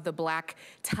remind you of the black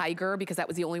tiger, because that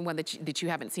was the only one that you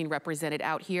haven't seen represented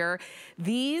out here.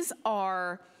 These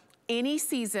are any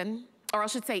season, or I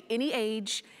should say any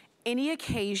age, any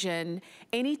occasion,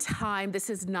 any time. This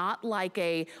is not like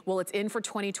a, well, it's in for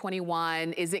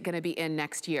 2021, is it gonna be in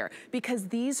next year? Because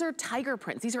these are tiger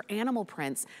prints, these are animal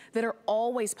prints that are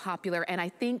always popular, and I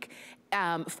think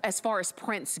as far as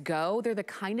prints go, they're the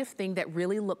kind of thing that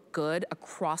really look good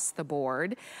across the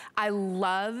board. I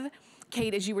love,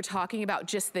 Kate, as you were talking about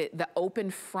just the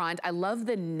open front, I love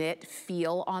the knit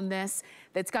feel on this.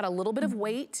 That's got a little bit of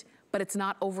weight, but it's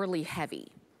not overly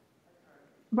heavy.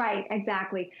 Right,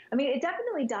 exactly. I mean, it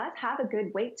definitely does have a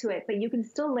good weight to it, but you can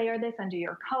still layer this under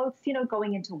your coats, you know,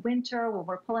 going into winter when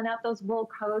we're pulling out those wool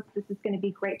coats. This is going to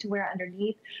be great to wear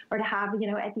underneath, or to have,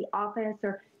 you know, at the office,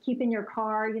 or keep in your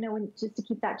car, you know, just to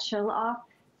keep that chill off.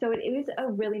 So it is a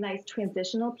really nice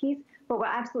transitional piece, but we're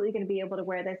absolutely going to be able to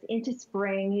wear this into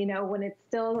spring, you know, when it's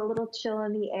still a little chill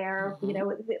in the air, you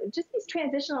know, just these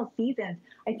transitional seasons.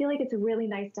 I feel like it's really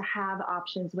nice to have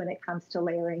options when it comes to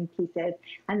layering pieces.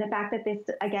 And the fact that this,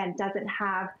 again, doesn't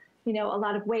have, you know, a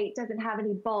lot of weight, doesn't have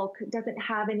any bulk, doesn't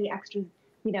have any extra,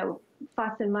 you know,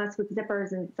 fuss and muss with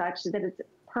zippers and such, that it's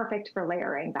perfect for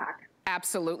layering back.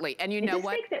 Absolutely. And you know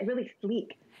what? It just makes it really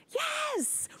sleek.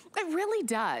 Yes, it really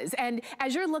does. And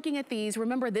as you're looking at these,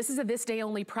 remember, this is a this day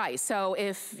only price. So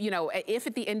if, you know, if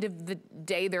at the end of the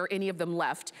day there are any of them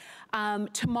left,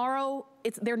 tomorrow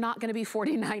they're not gonna be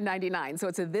 $49.99. So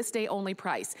it's a this day only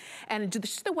price. And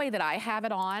just the way that I have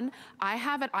it on,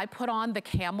 I put on the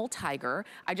camel tiger.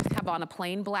 I just have on a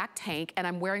plain black tank, and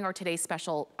I'm wearing our today's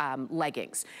special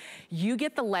leggings. You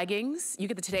get the leggings, you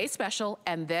get the today's special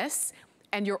and this,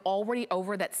 and you're already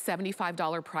over that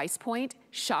 $75 price point.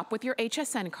 Shop with your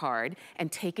HSN card and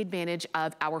take advantage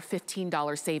of our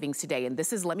 $15 savings today. And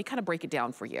this is, let me kind of break it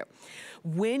down for you.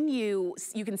 When you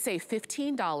can save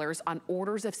 $15 on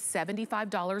orders of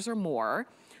 $75 or more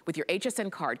with your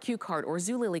HSN card, Q card, or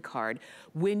Zulily card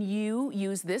when you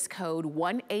use this code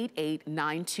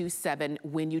 188927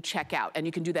 when you check out. And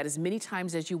you can do that as many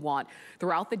times as you want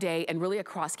throughout the day and really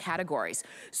across categories.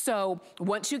 So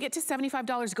once you get to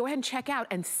 $75, go ahead and check out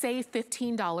and save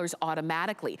 $15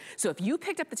 automatically. So if you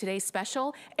picked up the today's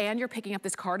special and you're picking up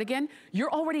this cardigan,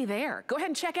 you're already there. Go ahead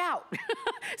and check out.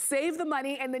 Save the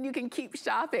money, and then you can keep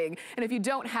shopping. And if you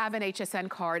don't have an HSN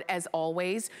card, as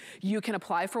always, you can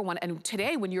apply for one. And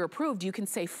today, when you're approved, you can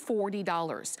save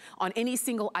 $40 on any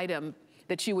single item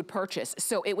that you would purchase.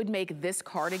 So it would make this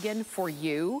cardigan for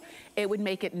you, it would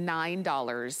make it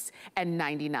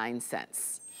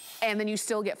 $9.99. And then you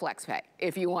still get flex pay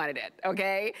if you wanted it,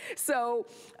 okay? So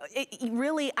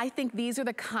really, I think these are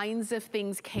the kinds of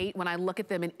things, Kate, when I look at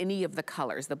them in any of the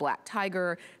colors, the black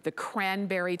tiger, the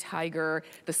cranberry tiger,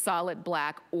 the solid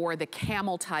black, or the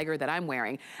camel tiger that I'm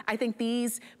wearing, I think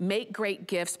these make great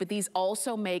gifts, but these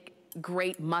also make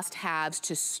great must-haves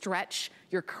to stretch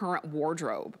your current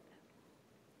wardrobe.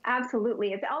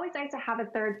 Absolutely. It's always nice to have a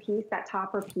third piece, that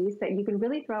topper piece that you can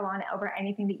really throw on over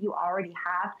anything that you already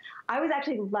have. I was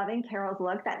actually loving Carol's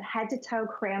look. That head-to-toe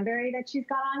cranberry that she's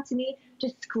got on, to me,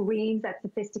 just screams that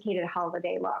sophisticated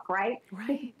holiday look, right?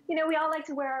 Right. You know, we all like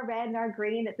to wear our red and our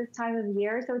green at this time of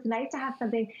year, so it's nice to have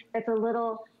something that's a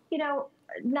little, you know,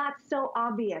 not so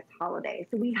obvious holiday.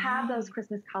 So we have those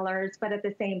Christmas colors, but at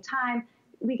the same time,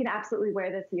 we can absolutely wear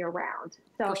this year round.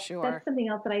 So For sure. That's something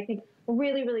else that I think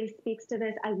really, really speaks to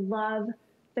this. I love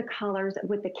the colors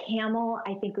with the camel.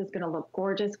 I think it was going to look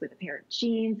gorgeous with a pair of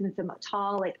jeans and some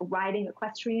tall, like riding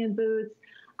equestrian boots.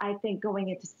 I think going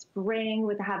into spring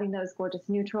with having those gorgeous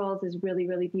neutrals is really,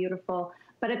 really beautiful.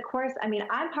 But of course, I mean,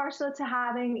 I'm partial to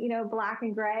having, you know, black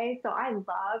and gray. So I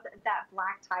love that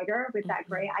black tiger with that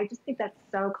gray. I just think that's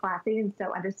so classy and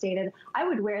so understated. I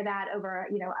would wear that over,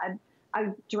 you know, a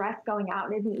dress going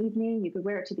out in the evening. You could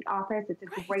wear it to the office. It's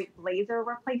a great blazer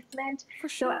replacement. For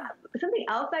sure. So something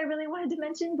else I really wanted to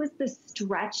mention was the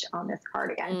stretch on this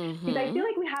cardigan. Because I feel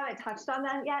like we haven't touched on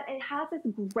that yet. It has this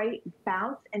great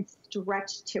bounce and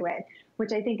stretch to it,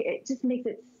 which I think it just makes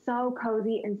it so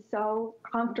cozy and so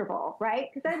comfortable, right?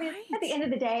 Because I mean, at the end of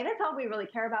the day, that's all we really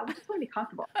care about. We just want to be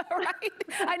comfortable. Right.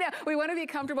 I know. We want to be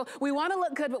comfortable. We want to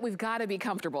look good, but we've got to be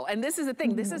comfortable. And this is the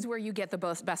thing. This is where you get the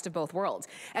best of both worlds.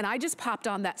 And I just popped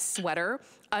on that sweater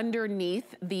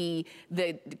underneath the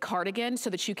cardigan so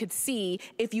that you could see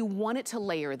if you wanted to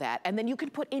layer that. And then you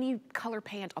could put any color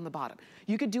pant on the bottom.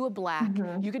 You could do a black,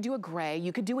 you could do a gray,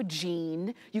 you could do a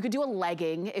jean, you could do a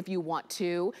legging if you want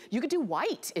to. You could do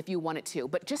white if you wanted to.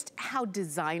 But just how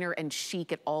designer and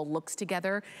chic it all looks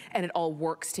together and it all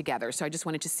works together. So I just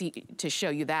wanted to show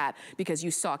you that because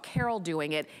you saw Carol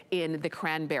doing it in the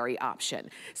cranberry option.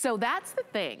 So that's the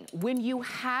thing. When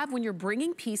you're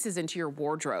bringing pieces into your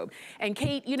wardrobe, and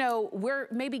Kate, you know, we're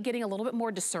maybe getting a little bit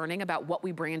more discerning about what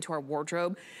we bring into our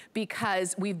wardrobe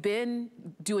because we've been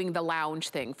doing the lounge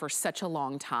thing for such a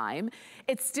long time.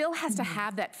 It still has to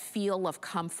have that feel of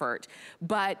comfort,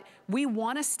 but we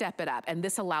want to step it up, and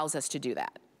this allows us to do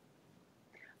that.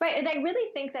 Right, and I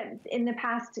really think that in the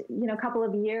past, you know, couple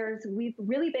of years, we've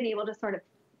really been able to sort of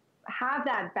have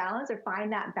that balance or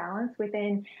find that balance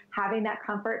within having that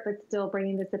comfort, but still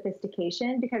bringing the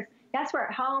sophistication. Because yes, we're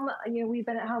at home, you know, we've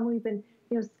been at home, we've been,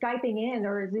 you know, Skyping in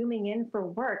or Zooming in for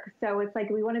work. So it's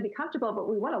like we want to be comfortable, but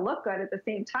we want to look good at the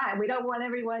same time. We don't want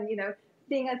everyone, you know,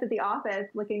 seeing us at the office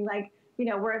looking like, you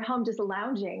know, we're at home just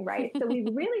lounging, right? So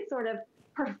we've really sort of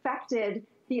perfected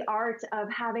the art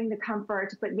of having the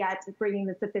comfort, but yet bringing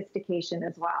the sophistication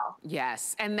as well.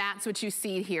 Yes, and that's what you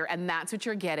see here, and that's what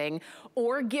you're getting,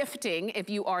 or gifting if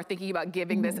you are thinking about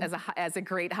giving this as a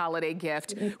great holiday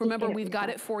gift. Remember, we've got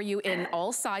it for you in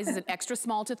all sizes, an extra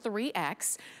small to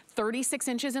 3X, 36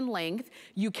 inches in length.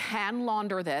 You can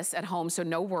launder this at home, so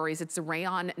no worries. It's a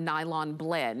rayon nylon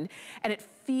blend, and it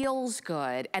feels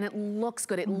good, and it looks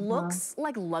good. It looks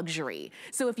like luxury.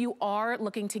 So if you are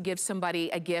looking to give somebody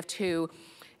a gift who,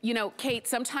 you know, Kate,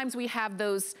 sometimes we have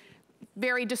those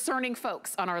very discerning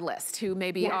folks on our list who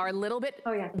maybe are a little bit,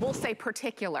 we'll say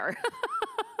particular.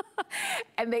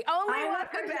 And they only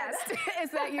want the best.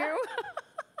 Is that you?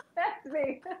 That's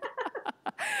me.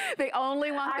 They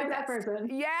only want the best. I'm that person.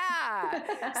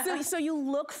 Yeah. So you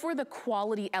look for the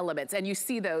quality elements, and you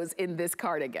see those in this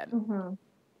cardigan.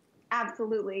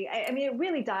 Absolutely. I mean, it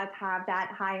really does have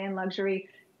that high-end luxury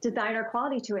designer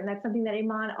quality to it. And that's something that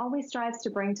Iman always strives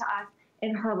to bring to us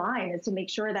in her line, is to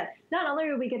make sure that not only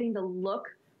are we getting the look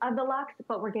of the luxe,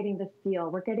 but we're getting the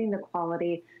feel, we're getting the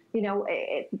quality. You know,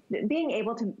 being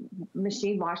able to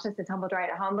machine wash this and tumble dry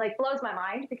at home, like, blows my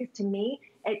mind, because to me,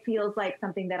 it feels like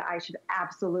something that I should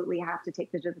absolutely have to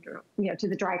take to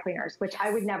the dry cleaners, which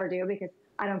I would never do because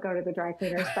I don't go to the dry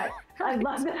cleaners. But I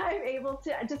love that I'm able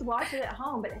to just wash it at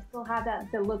home, but I still have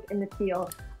the look and the feel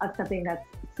of something that's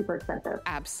super expensive.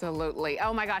 Absolutely.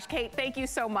 Oh my gosh, Kate, thank you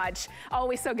so much.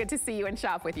 Always so good to see you and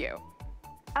shop with you.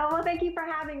 Oh, well, thank you for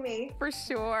having me. For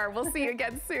sure. We'll see you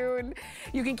again soon.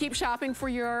 You can keep shopping for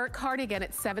your cardigan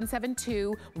at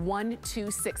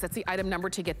 772-126. That's the item number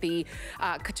to get the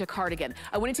cardigan.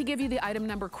 I wanted to give you the item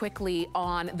number quickly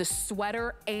on the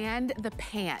sweater and the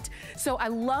pant. So I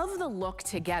love the look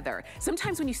together.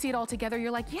 Sometimes when you see it all together,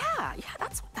 you're like, yeah,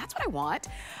 that's what I want.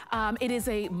 It is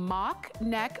a mock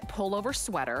neck pullover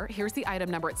sweater. Here's the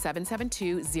item number at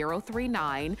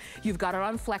 772-039. You've got it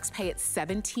on FlexPay at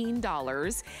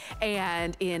 $17.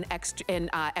 And in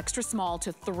extra small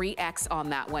to 3X on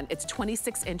that one. It's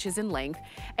 26 inches in length.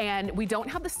 And we don't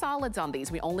have the solids on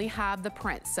these. We only have the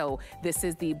prints. So this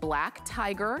is the black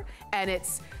tiger, and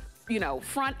it's, you know,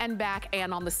 front and back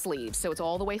and on the sleeves. So it's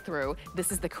all the way through. This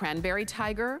is the cranberry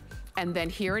tiger. And then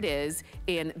here it is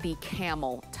in the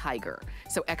camel tiger.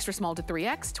 So extra small to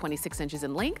 3X, 26 inches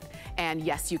in length. And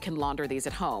yes, you can launder these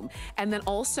at home. And then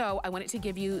also, I wanted to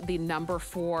give you the number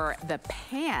for the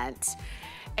pant.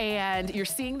 And you're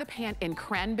seeing the pant in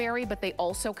cranberry, but they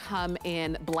also come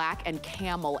in black and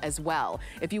camel as well.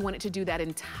 If you wanted to do that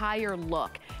entire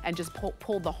look and just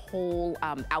pull the whole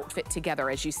outfit together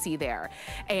as you see there.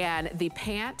 And the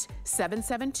pant,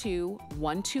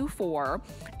 772124.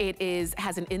 It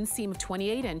has an inseam of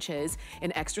 28 inches,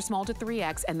 an extra small to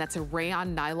 3X, and that's a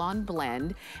rayon nylon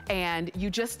blend. And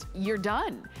you're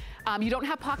done. You don't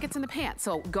have pockets in the pants,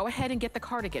 so go ahead and get the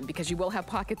cardigan because you will have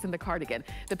pockets in the cardigan.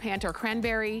 The pants are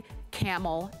cranberry,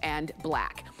 camel, and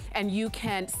black. And you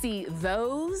can see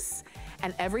those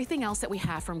and everything else that we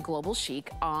have from Global Chic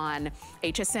on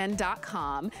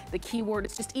hsn.com. The keyword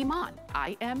is just Iman,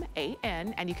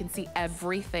 I-M-A-N, and you can see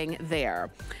everything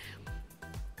there.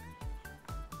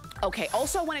 Okay,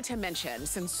 also I wanted to mention,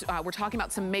 since we're talking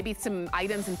about maybe some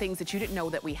items and things that you didn't know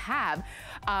that we have,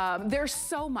 there's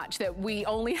so much that we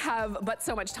only have but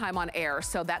so much time on air.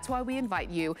 So that's why we invite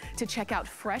you to check out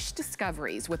Fresh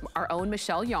Discoveries with our own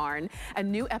Michelle Yarn. A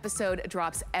new episode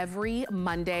drops every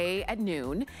Monday at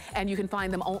noon, and you can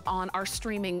find them on our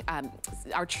streaming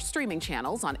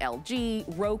channels on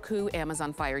LG, Roku,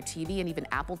 Amazon Fire TV, and even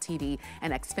Apple TV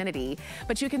and Xfinity.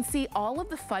 But you can see all of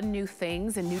the fun new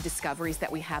things and new discoveries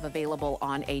that we have available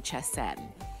on HSN.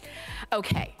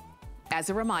 Okay, as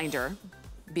a reminder,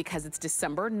 because it's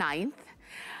December 9th,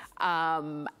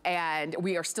 and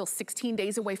we are still 16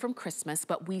 days away from Christmas,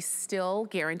 but we still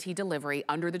guarantee delivery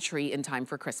under the tree in time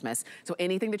for Christmas. So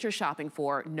anything that you're shopping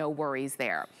for, no worries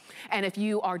there. And if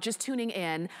you are just tuning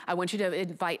in, I want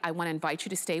to invite you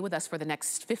to stay with us for the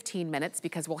next 15 minutes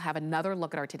because we'll have another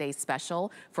look at our today's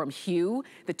special from Hue,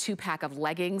 the 2-pack of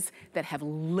leggings that have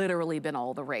literally been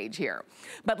all the rage here.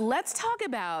 But let's talk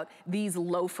about these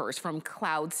loafers from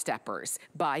Cloud Steppers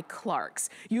by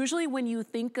Clarks. Usually when you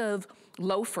think of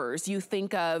loafers, you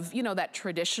think of, you know, that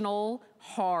traditional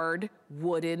hard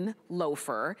wooden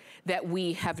loafer that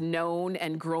we have known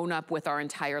and grown up with our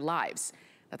entire lives.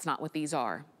 That's not what these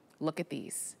are. Look at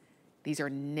these. These are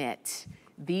knit.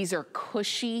 These are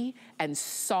cushy and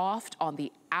soft on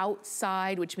the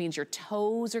outside, which means your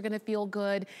toes are gonna feel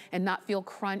good and not feel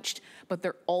crunched, but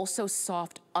they're also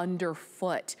soft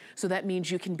underfoot. So that means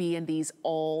you can be in these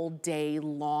all day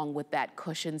long with that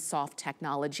cushion soft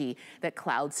technology that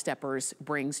Cloud Steppers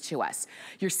brings to us.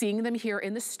 You're seeing them here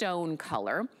in the stone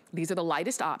color. These are the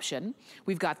lightest option.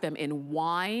 We've got them in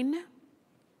wine.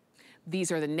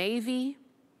 These are the navy.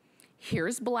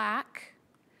 Here's black.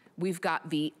 We've got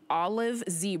the olive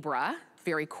zebra,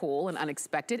 very cool and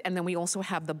unexpected. And then we also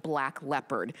have the black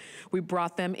leopard. We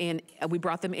brought them in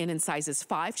sizes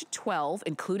 5 to 12,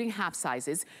 including half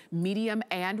sizes, medium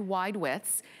and wide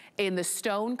widths. In the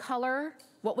stone color,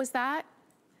 what was that?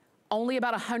 Only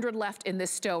about 100 left in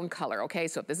this stone color, okay?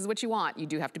 So if this is what you want, you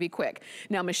do have to be quick.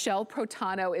 Now, Michelle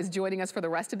Protano is joining us for the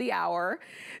rest of the hour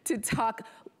to talk.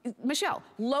 Michelle,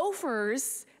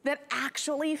 loafers that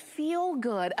actually feel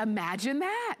good. Imagine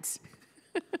that.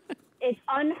 It's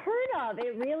unheard of.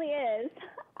 It really is.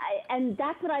 And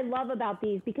that's what I love about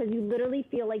these because you literally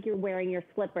feel like you're wearing your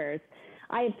slippers.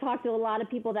 I have talked to a lot of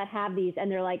people that have these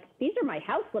and they're like, these are my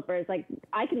house slippers. Like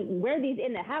I can wear these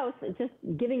in the house. It's just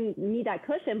giving me that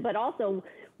cushion, but also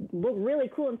look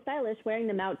really cool and stylish wearing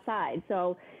them outside.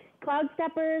 So Cloud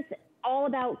Steppers, all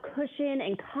about cushion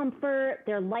and comfort.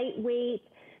 They're lightweight.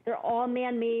 They're all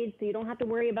man-made, so you don't have to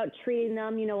worry about treating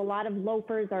them. You know, a lot of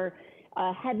loafers are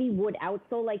heavy wood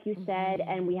outsole, like you said,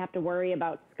 and we have to worry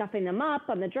about scuffing them up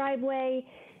on the driveway.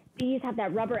 These have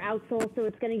that rubber outsole, so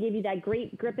it's going to give you that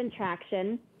great grip and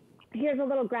traction. Here's a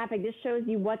little graphic. This shows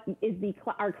you what is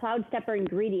our Cloud Stepper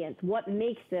ingredients, what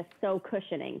makes this so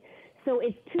cushioning. So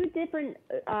it's two different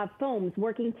foams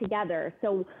working together.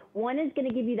 So one is going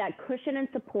to give you that cushion and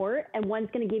support, and one's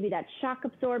going to give you that shock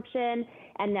absorption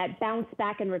and that bounce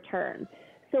back and return.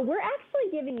 So we're actually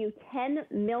giving you 10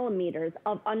 millimeters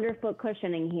of underfoot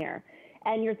cushioning here.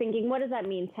 And you're thinking, what does that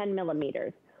mean, 10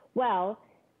 millimeters? Well,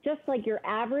 just like your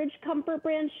average comfort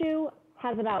brand shoe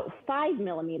has about 5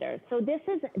 millimeters. So this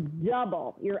is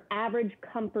double your average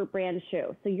comfort brand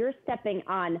shoe. So you're stepping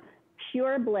on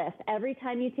pure bliss. Every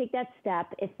time you take that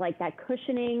step, it's like that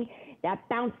cushioning, that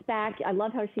bounce back. I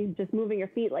love how she's just moving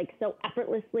her feet like so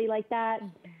effortlessly like that.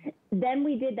 Then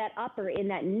we did that upper in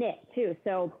that knit too.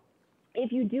 So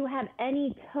if you do have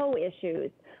any toe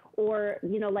issues or,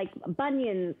 you know, like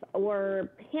bunions or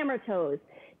hammer toes,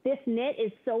 this knit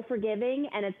is so forgiving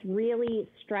and it's really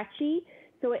stretchy.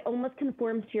 So it almost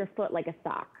conforms to your foot like a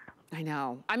sock. I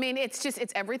know. I mean, it's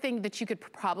everything that you could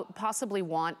possibly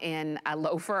want in a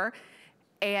loafer.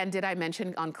 And did I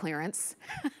mention on clearance?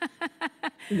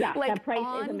 Yeah, like that price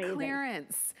on is amazing.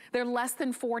 Clearance. They're less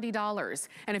than $40.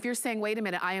 And if you're saying, wait a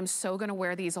minute, I am so gonna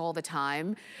wear these all the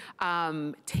time,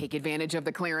 take advantage of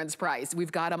the clearance price.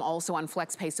 We've got them also on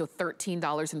FlexPay, so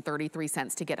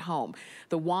 $13.33 to get home.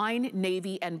 The wine,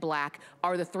 navy, and black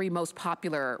are the 3 most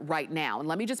popular right now. And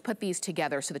let me just put these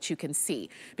together so that you can see.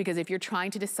 Because if you're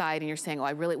trying to decide and you're saying,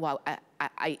 oh,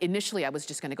 initially I was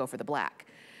just gonna go for the black.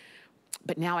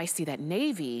 But now I see that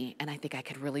navy, and I think I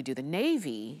could really do the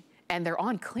navy, and they're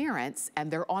on clearance,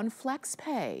 and they're on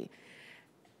FlexPay.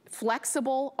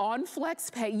 Flexible on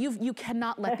FlexPay. You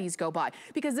cannot let these go by.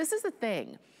 Because this is the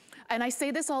thing, and I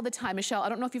say this all the time, Michelle, I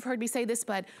don't know if you've heard me say this,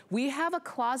 but we have a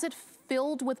closet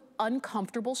filled with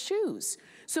uncomfortable shoes.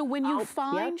 So when you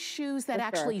find shoes that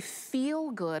actually feel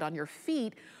good on your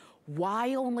feet,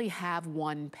 why only have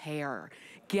one pair?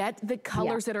 Get the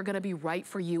colors that are gonna be right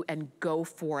for you and go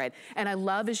for it. And I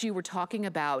love, as you were talking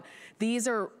about, these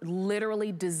are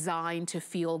literally designed to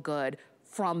feel good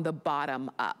from the bottom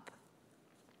up.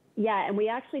 Yeah, and we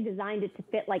actually designed it to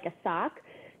fit like a sock.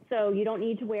 So you don't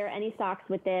need to wear any socks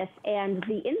with this. And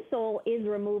the insole is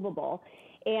removable.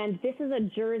 And this is a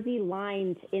jersey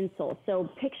lined insole. So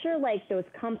picture like those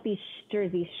comfy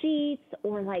jersey sheets,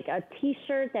 or like a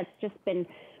t-shirt that's just been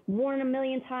worn a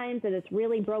million times and it's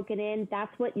really broken in.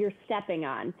 That's what you're stepping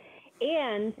on.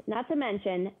 And not to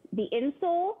mention, the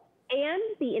insole and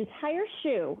the entire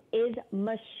shoe is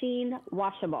machine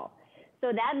washable.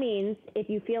 So that means if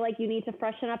you feel like you need to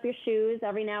freshen up your shoes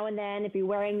every now and then, if you're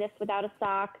wearing this without a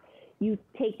sock, you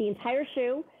take the entire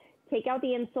shoe, take out the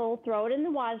insole, throw it in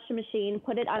the washing machine,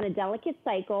 put it on a delicate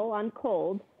cycle on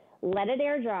cold, let it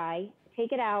air dry,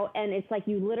 take it out, and it's like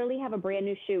you literally have a brand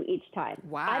new shoe each time.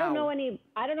 Wow. I don't know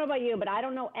about you, but I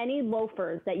don't know any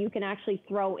loafers that you can actually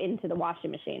throw into the washing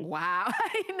machine. Wow,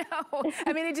 I know.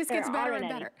 I mean, it just gets better and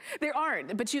better. There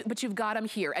aren't, but you've got them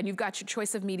here, and you've got your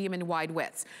choice of medium and wide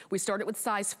widths. We started with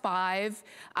size 5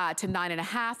 to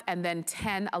 9.5, and then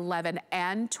 10, 11,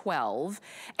 and 12.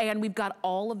 And we've got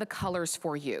all of the colors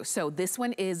for you. So this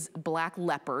one is black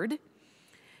leopard.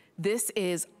 This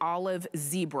is olive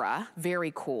zebra,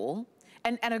 very cool.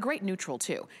 And a great neutral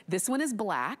too. This one is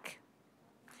black.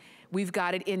 We've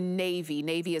got it in navy.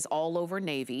 Navy is all over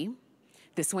navy.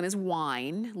 This one is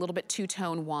wine, a little bit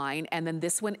two-tone wine, and then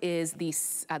this one is the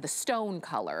stone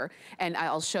color, and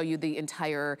I'll show you the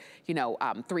entire,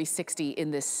 360 in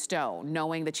this stone,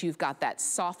 knowing that you've got that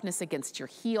softness against your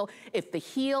heel. If the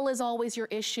heel is always your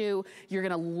issue, you're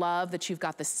gonna love that you've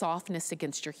got the softness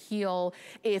against your heel.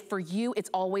 If for you, it's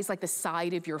always like the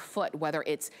side of your foot, whether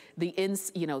it's the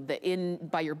in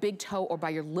by your big toe or by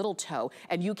your little toe,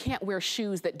 and you can't wear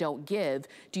shoes that don't give.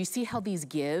 Do you see how these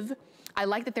give? I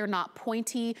like that they're not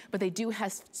pointy, but they do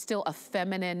have still a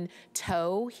feminine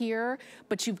toe here,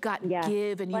 but you've got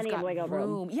give and you've got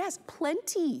room. Yes,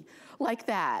 plenty like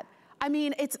that. I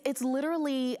mean, it's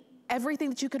literally everything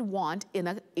that you could want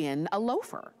in a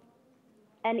loafer.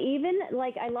 And even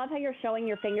like, I love how you're showing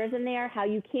your fingers in there, how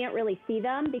you can't really see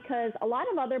them, because a lot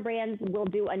of other brands will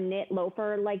do a knit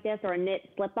loafer like this or a knit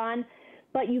slip-on,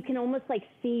 but you can almost like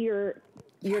see your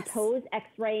toes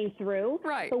x-raying through.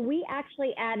 Right. So we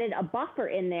actually added a buffer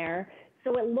in there,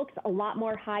 so it looks a lot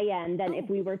more high-end than if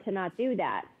we were to not do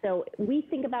that. So we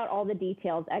think about all the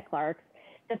details at Clark's.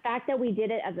 The fact that we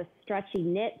did it as a stretchy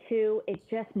knit too, it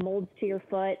just molds to your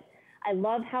foot. I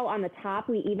love how on the top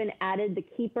we even added the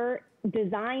keeper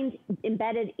designed,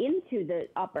 embedded into the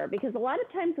upper, because a lot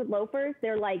of times with loafers,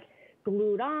 they're like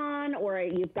glued on, or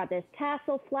you've got this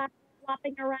tassel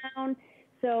flopping around.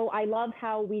 So I love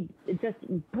how we just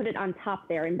put it on top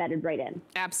there, embedded right in.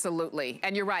 Absolutely,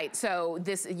 and you're right. So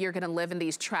you're gonna live in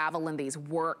these, travel in these,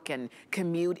 work and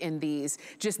commute in these.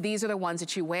 Just these are the ones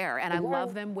that you wear. And I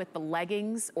love them with the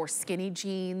leggings or skinny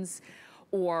jeans,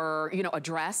 or a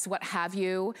dress, what have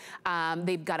you.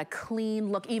 They've got a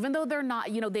clean look, even though they're not,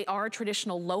 they are a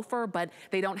traditional loafer, but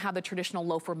they don't have the traditional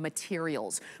loafer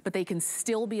materials, but they can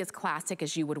still be as classic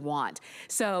as you would want.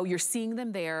 So you're seeing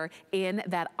them there in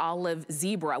that olive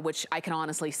zebra, which I can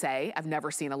honestly say, I've never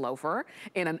seen a loafer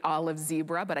in an olive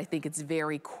zebra, but I think it's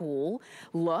very cool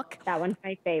look. That one's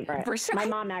my favorite. For sure. My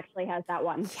mom actually has that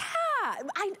one.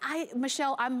 Yeah,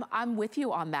 Michelle, I'm with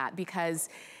you on that, because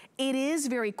it is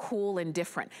very cool and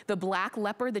different. The black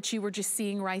leopard that you were just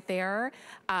seeing right there,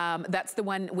 that's the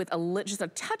one with just a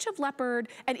touch of leopard,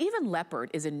 and even leopard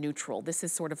is a neutral. This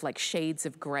is sort of like shades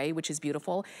of gray, which is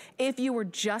beautiful. If you were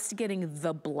just getting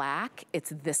the black,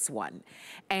 it's this one.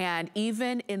 And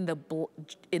even in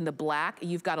the black,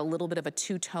 you've got a little bit of a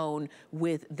two-tone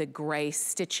with the gray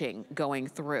stitching going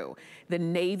through. The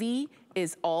navy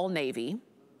is all navy.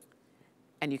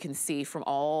 And you can see from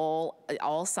all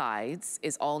sides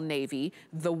is all navy.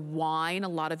 The wine, a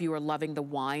lot of you are loving the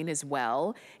wine as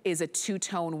well, is a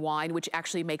two-tone wine, which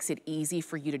actually makes it easy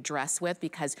for you to dress with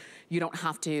because you don't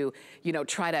have to, you know,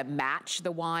 try to match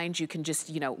the wines. You can just,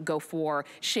 you know, go for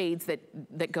shades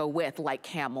that go with, like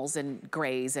camels and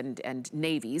grays and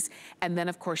navies. And then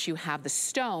of course you have the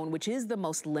stone, which is the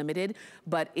most limited,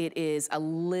 but it is a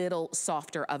little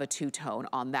softer of a two-tone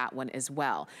on that one as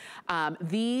well.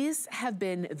 These have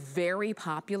been very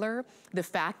popular. The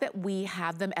fact that we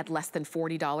have them at less than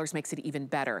 $40 makes it even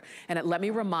better. And let me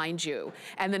remind you,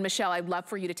 and then Michelle, I'd love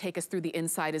for you to take us through the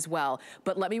inside as well,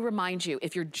 but let me remind you,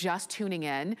 if you're just tuning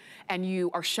in and you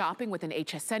are shopping with an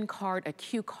HSN card, a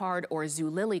Q card, or a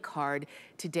Zulily card,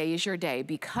 today is your day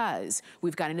because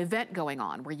we've got an event going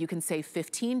on where you can save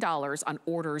 $15 on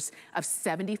orders of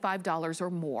 $75 or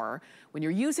more when you're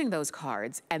using those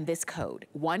cards and this code,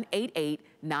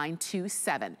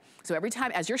 188927. So every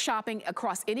time as you're shopping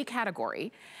across any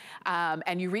category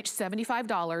and you reach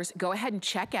 $75, go ahead and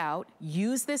check out,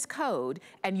 use this code,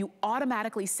 and you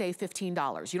automatically save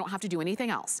 $15. You don't have to do anything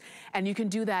else. And you can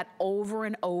do that over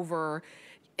and over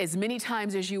as many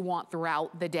times as you want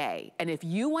throughout the day. And if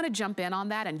you want to jump in on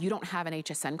that and you don't have an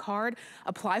HSN card,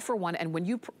 apply for one. And when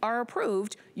you are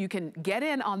approved, you can get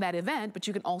in on that event, but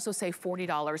you can also save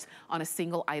 $40 on a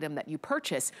single item that you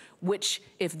purchase, which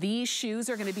if these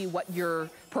shoes are going to be what you're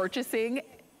purchasing,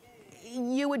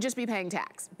 you would just be paying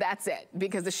tax. That's it,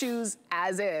 because the shoes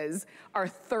as is are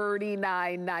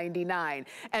 $39.99.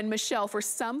 And Michelle, for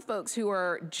some folks who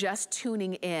are just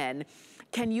tuning in,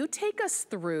 can you take us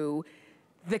through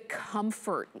the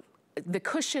comfort, the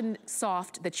cushion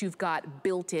soft that you've got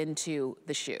built into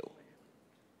the shoe?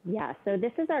 Yeah, so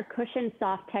this is our cushion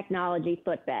soft technology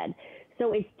footbed.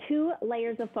 So it's 2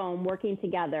 layers of foam working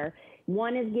together.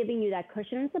 One is giving you that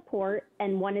cushion and support,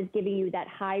 and one is giving you that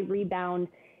high rebound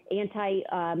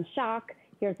anti-shock.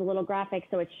 Here's a little graphic,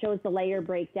 so it shows the layer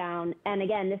breakdown. And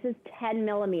again, this is 10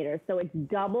 millimeters, so it's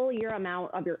double your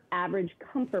amount of your average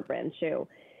Comfort brand shoe.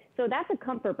 So that's a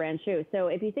Comfort brand shoe. So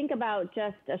if you think about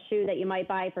just a shoe that you might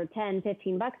buy for 10,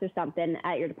 15 bucks or something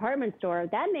at your department store,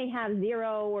 that may have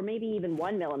 0 or maybe even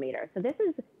 1 millimeter. So this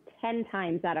is 10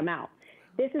 times that amount.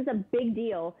 This is a big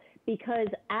deal because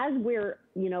as we're,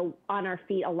 you know, on our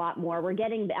feet a lot more, we're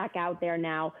getting back out there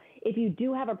now. If you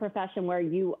do have a profession where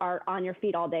you are on your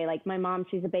feet all day, like my mom,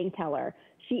 she's a bank teller.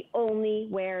 She only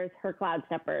wears her Cloud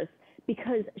Steppers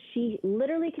because she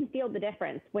literally can feel the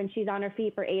difference when she's on her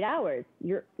feet for 8 hours.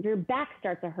 Your back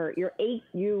starts to hurt, your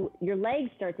legs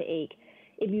start to ache.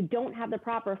 If you don't have the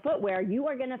proper footwear, you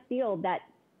are going to feel that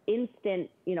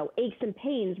instant, you know, aches and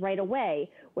pains right away.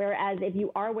 Whereas if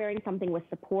you are wearing something with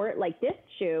support like this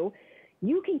shoe,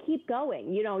 you can keep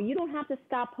going. You know, you don't have to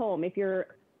stop home. If you're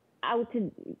out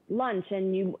to lunch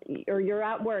and you're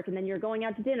at work and then you're going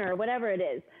out to dinner or whatever it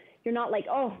is, you're not like,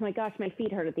 oh my gosh, my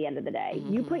feet hurt at the end of the day.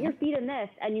 Mm-hmm. You put your feet in this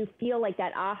and you feel like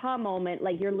that aha moment,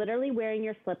 like you're literally wearing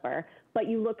your slipper, but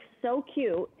you look so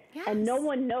cute. Yes. And no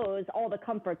one knows all the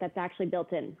comfort that's actually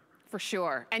built in. For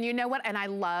sure. And you know what? And I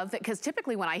love that because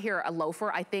typically when I hear a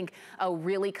loafer, I think a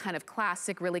really kind of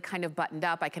classic, really kind of buttoned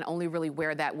up. I can only really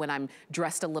wear that when I'm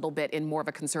dressed a little bit in more of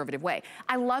a conservative way.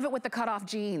 I love it with the cutoff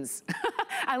jeans.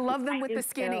 I love them with the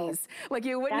skinnies. Like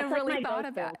you wouldn't have really thought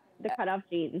of that. The cutoff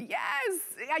jeans. Yes.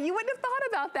 You wouldn't have thought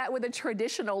about that with a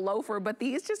traditional loafer, but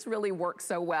these just really work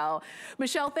so well.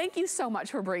 Michelle, thank you so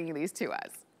much for bringing these to us.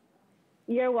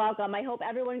 You're welcome. I hope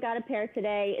everyone got a pair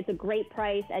today. It's a great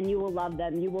price and you will love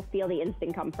them. You will feel the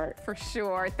instant comfort. For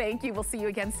sure. Thank you. We'll see you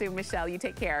again soon, Michelle. You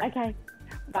take care. Okay.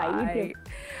 Bye. You too.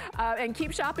 And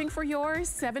keep shopping for yours.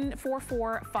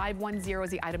 744510 is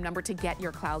the item number to get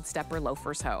your Cloud Stepper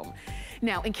loafers home.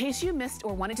 Now, in case you missed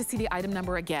or wanted to see the item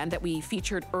number again that we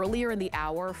featured earlier in the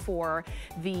hour for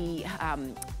the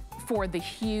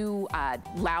Hue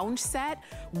lounge set,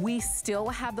 we still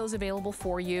have those available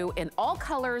for you in all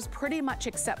colors, pretty much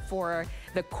except for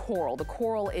The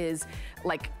coral is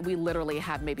like, we literally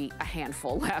have maybe a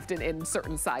handful left in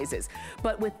certain sizes.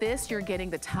 But with this, you're getting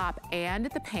the top and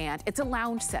the pant. It's a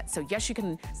lounge set. So yes, you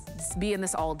can be in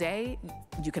this all day.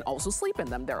 You can also sleep in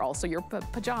them. They're also your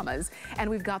pajamas. And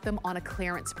we've got them on a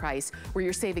clearance price where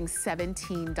you're saving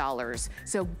 $17.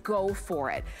 So go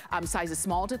for it. Sizes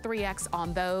small to 3X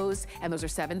on those, and those are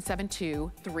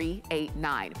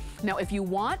 $772,389. Now, if you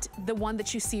want the one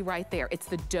that you see right there, it's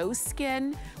the doe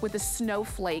skin with the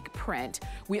snowflake print.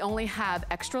 We only have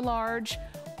extra large,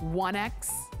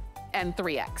 1X, and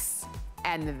 3X.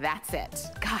 And that's it.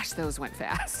 Gosh, those went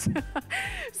fast.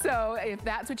 So if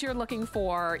that's what you're looking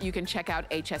for, you can check out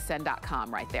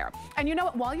hsn.com right there. And you know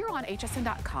what, while you're on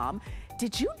hsn.com,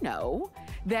 did you know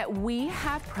that we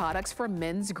have products for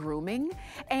men's grooming?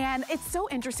 And it's so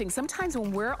interesting. Sometimes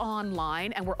when we're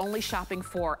online and we're only shopping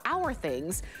for our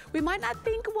things, we might not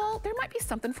think, well, there might be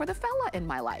something for the fella in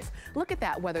my life. Look at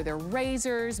that, whether they're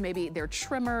razors, maybe they're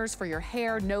trimmers for your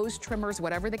hair, nose trimmers,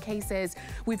 whatever the case is,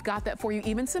 we've got that for you.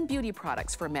 Even some beauty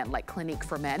products for men, like Clinique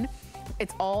for Men.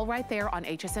 It's all right there on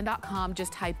hsn.com.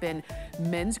 Just type in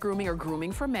men's grooming or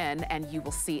grooming for men, and you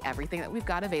will see everything that we've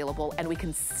got available, and we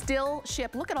can still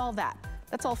ship. Look at all that.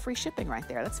 That's all free shipping right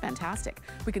there. That's fantastic.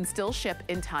 We can still ship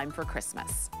in time for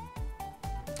Christmas.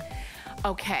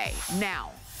 Okay,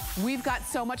 now, we've got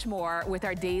so much more with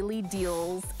our daily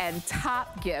deals and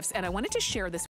top gifts, and I wanted to share this